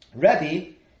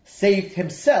Rabbi saved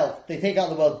himself. They take out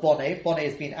the word Boneh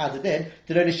has been added in,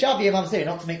 to Rabbi Shavi a mamzer,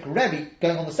 not to make Rabbi,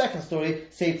 going on the second story,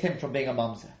 saved him from being a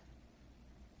mamzer.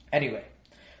 Anyway,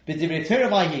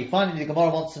 finally the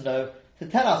Gemara wants to know, to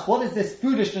tell us what is this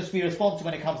foolishness we respond to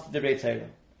when it comes to Divrei Torah.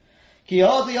 He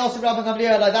also Rabbi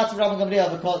Gamliel, like that's Rabbi Gamliel,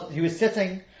 because he was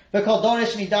sitting,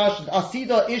 because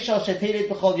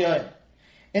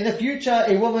in the future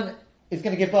a woman is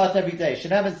going to give birth every day.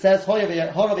 Sheneman says,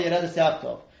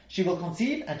 she will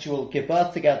conceive and she will give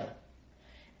birth together.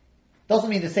 Doesn't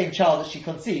mean the same child that she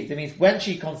conceived. It means when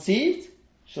she conceived,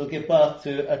 she'll give birth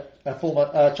to a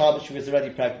former child that she was already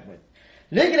pregnant with.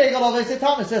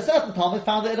 Says certain Thomas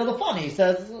found it a little funny. He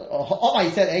says, now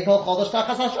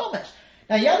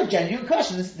you have a genuine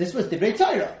question. This was Divrei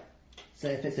Torah. So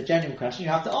if it's a genuine question,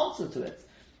 you have to answer to it.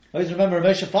 I always remember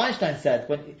Moshe Feinstein said,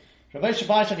 Moshe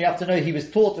Feinstein, you have to know, he was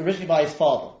taught originally by his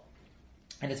father.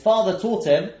 And his father taught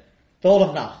him the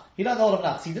Olam Nach. He learned the Olam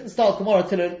Nach. So he didn't start Gemara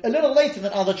until a little later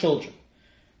than other children.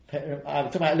 I'm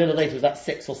talking about a little later, it was like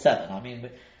 6 or 7. I mean,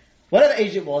 whatever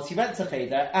age it was, he went to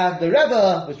Cheder, and the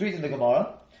Rebbe was reading the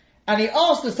Gemara, and he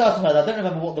asked a certain word, I don't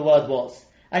remember what the word was,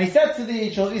 and he said to the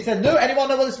children, he said, no, anyone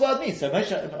know what this word means? So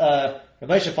Moshe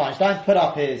Feinstein put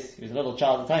up he was a little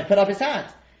child at the time, put up his hand,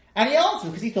 and he answered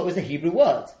because he thought it was a Hebrew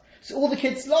word. So all the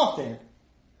kids laughed at him.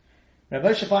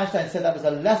 Moshe Feinstein said that was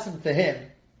a lesson for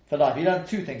him, for life. He learned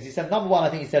 2 things. He said, number 1, I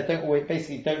think he said,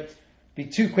 don't be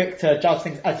too quick to judge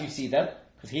things as you see them,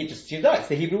 because he just assumed, it's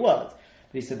the Hebrew word.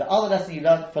 But he said the other lesson he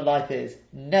learned for life is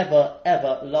never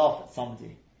ever laugh at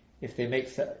somebody if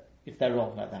they're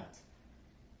wrong like that.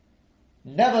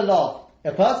 Never laugh.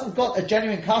 A person's got a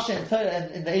genuine kasha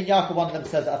in the Ein Yaakov, one of them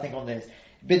says, I think on this.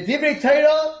 But Divrei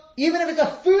Torah, even if it's a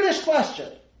foolish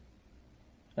question,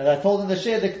 and I told him the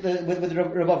shir with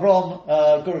Rabbi Avram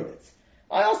Gurevitz.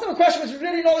 I asked him a question which was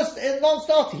really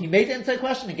non-starter. He made it into a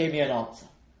question and gave me an answer.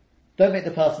 Don't make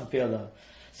the person feel low.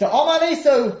 So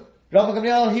Rabbi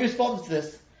Gamliel, he responds to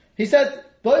this. He said,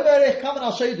 come and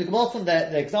I'll show you the Gemara from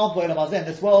the example in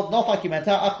this world.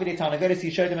 He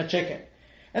showed him a chicken.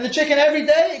 And the chicken every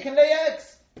day, it can lay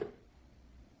eggs.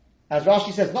 As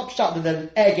Rashi says, not pshat that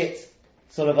the egg it's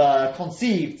sort of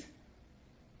conceived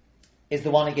is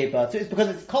the one he gave birth to. It's because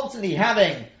it's constantly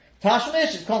having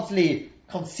tashmish, it's constantly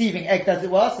conceiving eggs as it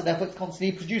were, so therefore it's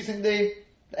constantly producing the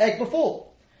egg before.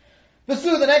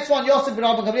 The next one, Yosef ben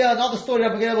Rabbi Gamliel, another story.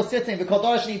 Rabbi Gamliel was sitting, in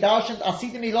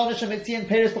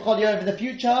the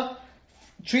future,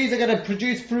 trees are going to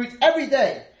produce fruit every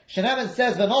day. Sheneman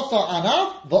says, it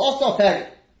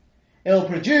will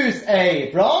produce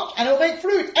a branch and it will make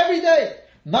fruit every day.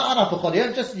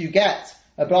 Just as you get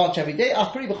a branch every day.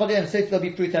 Achri b'cholim, so there'll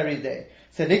be fruit every day.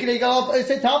 So Nikiligov,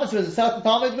 say Talmud, so there's a certain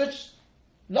Talmud which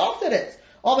laughed at it.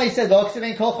 Omei said, look,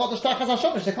 there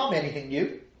can't be anything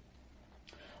new.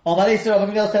 Omei said,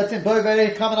 Rabbi Gamliel said to him,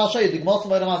 come and I'll show you the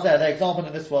example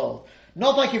in this world.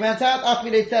 Not like he went out,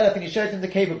 Achmilei Teref, and he showed him the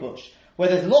cable bush, where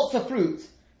there's lots of fruit,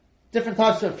 different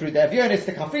types of fruit. The avionis,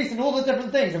 the kafris, and all the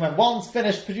different things. And when one's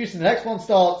finished producing, the next one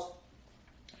starts.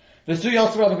 Then there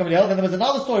was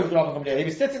another story with Rabbi Gamliel. He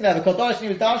was sitting there, because Darshan, he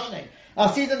was darshaning. I'll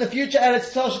see in the future,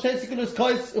 Eretz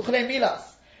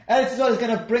Yisrael is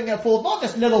going to bring forth not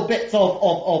just little bits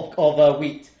of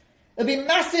wheat. It'll be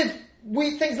massive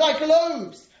wheat things like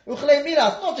loaves.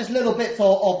 Not just little bits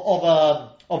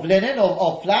of linen,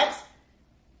 of flax.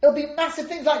 It'll be massive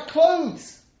things like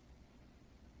clothes.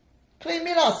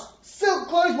 Silk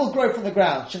clothes will grow from the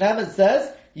ground. Shneimah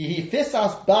says, Yihi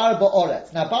fisas bar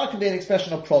ba'oretz. Now bar can be an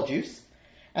expression of produce,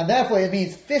 and therefore it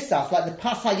means fisas, like the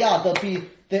pasayad.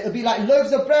 It'll be like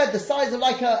loaves of bread, the size of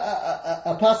like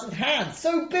a person's hand.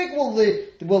 So big will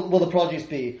the produce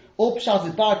be. Or pshat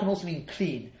is bar can also mean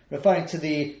clean, referring to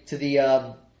the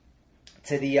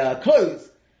clothes.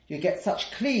 You get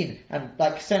such clean and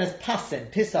like senes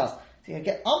pasin, pisas. So you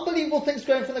get unbelievable things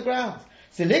growing from the ground.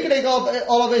 So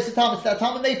all of this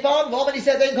time they found. When he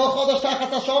said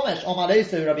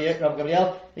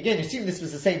again, you see this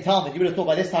was the same Talmud. You would have thought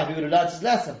by this time he would have learned his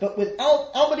lesson, but with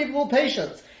unbelievable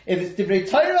patience. If it's Divrei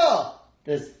Torah,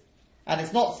 and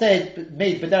it's not said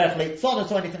made b'derech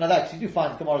leitzonus or anything like that, because you do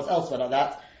find Gemara's elsewhere like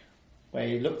that, where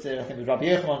he looked at, I think it was Rabbi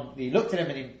Yochanan, he looked at him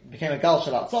and he became a gal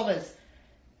shalat tzomis.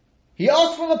 He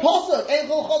asked from a pasuk,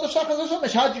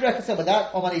 how do you reconcile with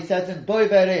that? Omar, he said to him, Boi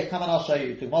verech, come and I'll show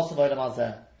you.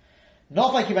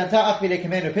 Not like he went out,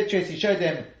 came in with pictures, he showed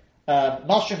him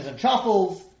mushrooms and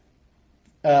truffles.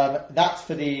 That's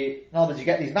for in other words, you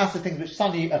get these massive things which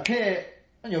suddenly appear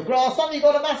on your grass, suddenly you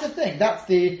got a massive thing. That's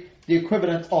the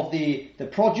equivalent of the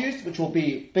produce, which will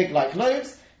be big like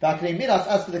loaves. As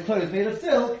for the clothes made of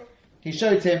silk, he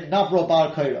showed him Navro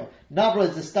bar Koro. Navro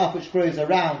is the stuff which grows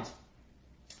around.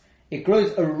 It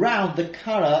grows around the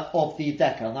kara of the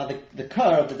decal. Now the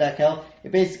kara of the decal,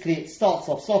 it starts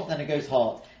off soft and then it goes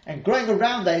hard. And growing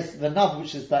around that is the nav,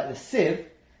 which is like the sieve.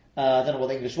 I don't know what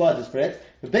the English word is for it.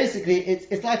 But basically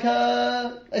it's like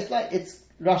Rashi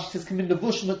says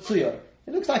Kamindavush Matsuyor.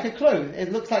 It looks like a clothes.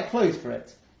 It looks like clothes for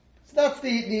it. So that's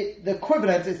the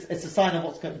equivalent. It's a sign of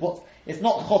what's. It's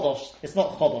not chodosh. It's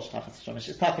not chodosh tachas shomish.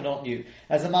 It's taken not new.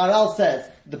 As the Maharal says,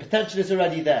 the potential is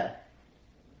already there.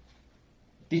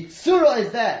 The tzura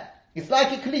is there. It's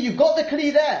like a kli. You've got the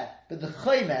kli there, but the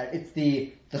chomer, it's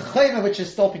the chomer which is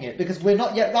stopping it, because we're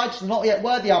not yet righteous, we're not yet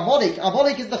worthy.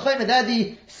 Amolik is the chomer. They're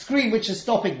the screen which is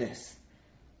stopping this.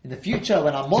 In the future,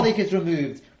 when Amolik is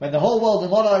removed, when the whole world, the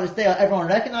Mola is there, everyone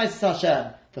recognizes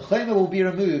Hashem, the Chomer will be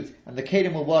removed, and the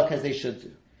Kedim will work as they should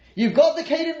do. You've got the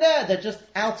Kedim there, they're just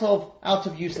out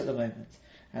of use at the moment.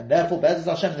 And therefore, Be'ezus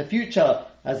Hashem in the future,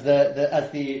 as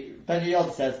the Ben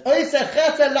Yod says, Oiseh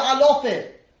chesed la'alofim.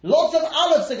 Lots of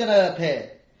olives are going to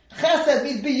appear. Chesed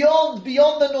means beyond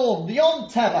the norm,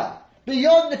 beyond Teva,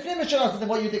 beyond the Nifnim than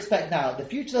what you'd expect now. In the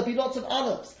future, there'll be lots of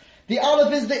olives. The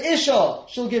olive is the Isha,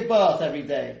 she'll give birth every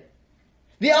day.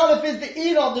 The olive is the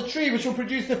Elon, the tree, which will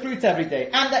produce the fruit every day.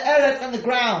 And the Eretz and the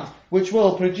ground, which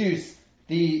will produce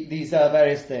these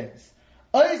various things.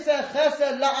 Oiseh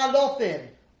chesed la'alofim.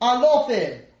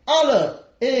 Alofim. Aleph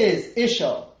is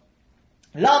Isha.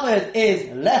 Lamed is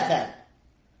Lechem.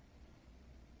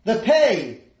 The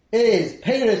Pei is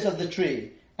Peiros of the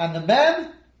tree. And the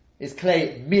Mem is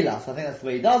Klei Milas. I think that's the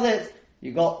way he does it.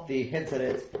 You got the hint at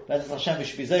it. Be'ezus Hashem, we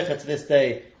should be zeicher to this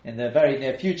day in the very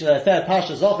near future. The third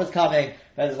Parsha Zoch is coming.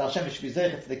 Be'ezus Hashem, we should be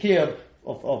zeicher to the Kiyum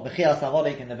of Mechias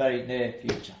Amolik in the very near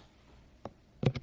future.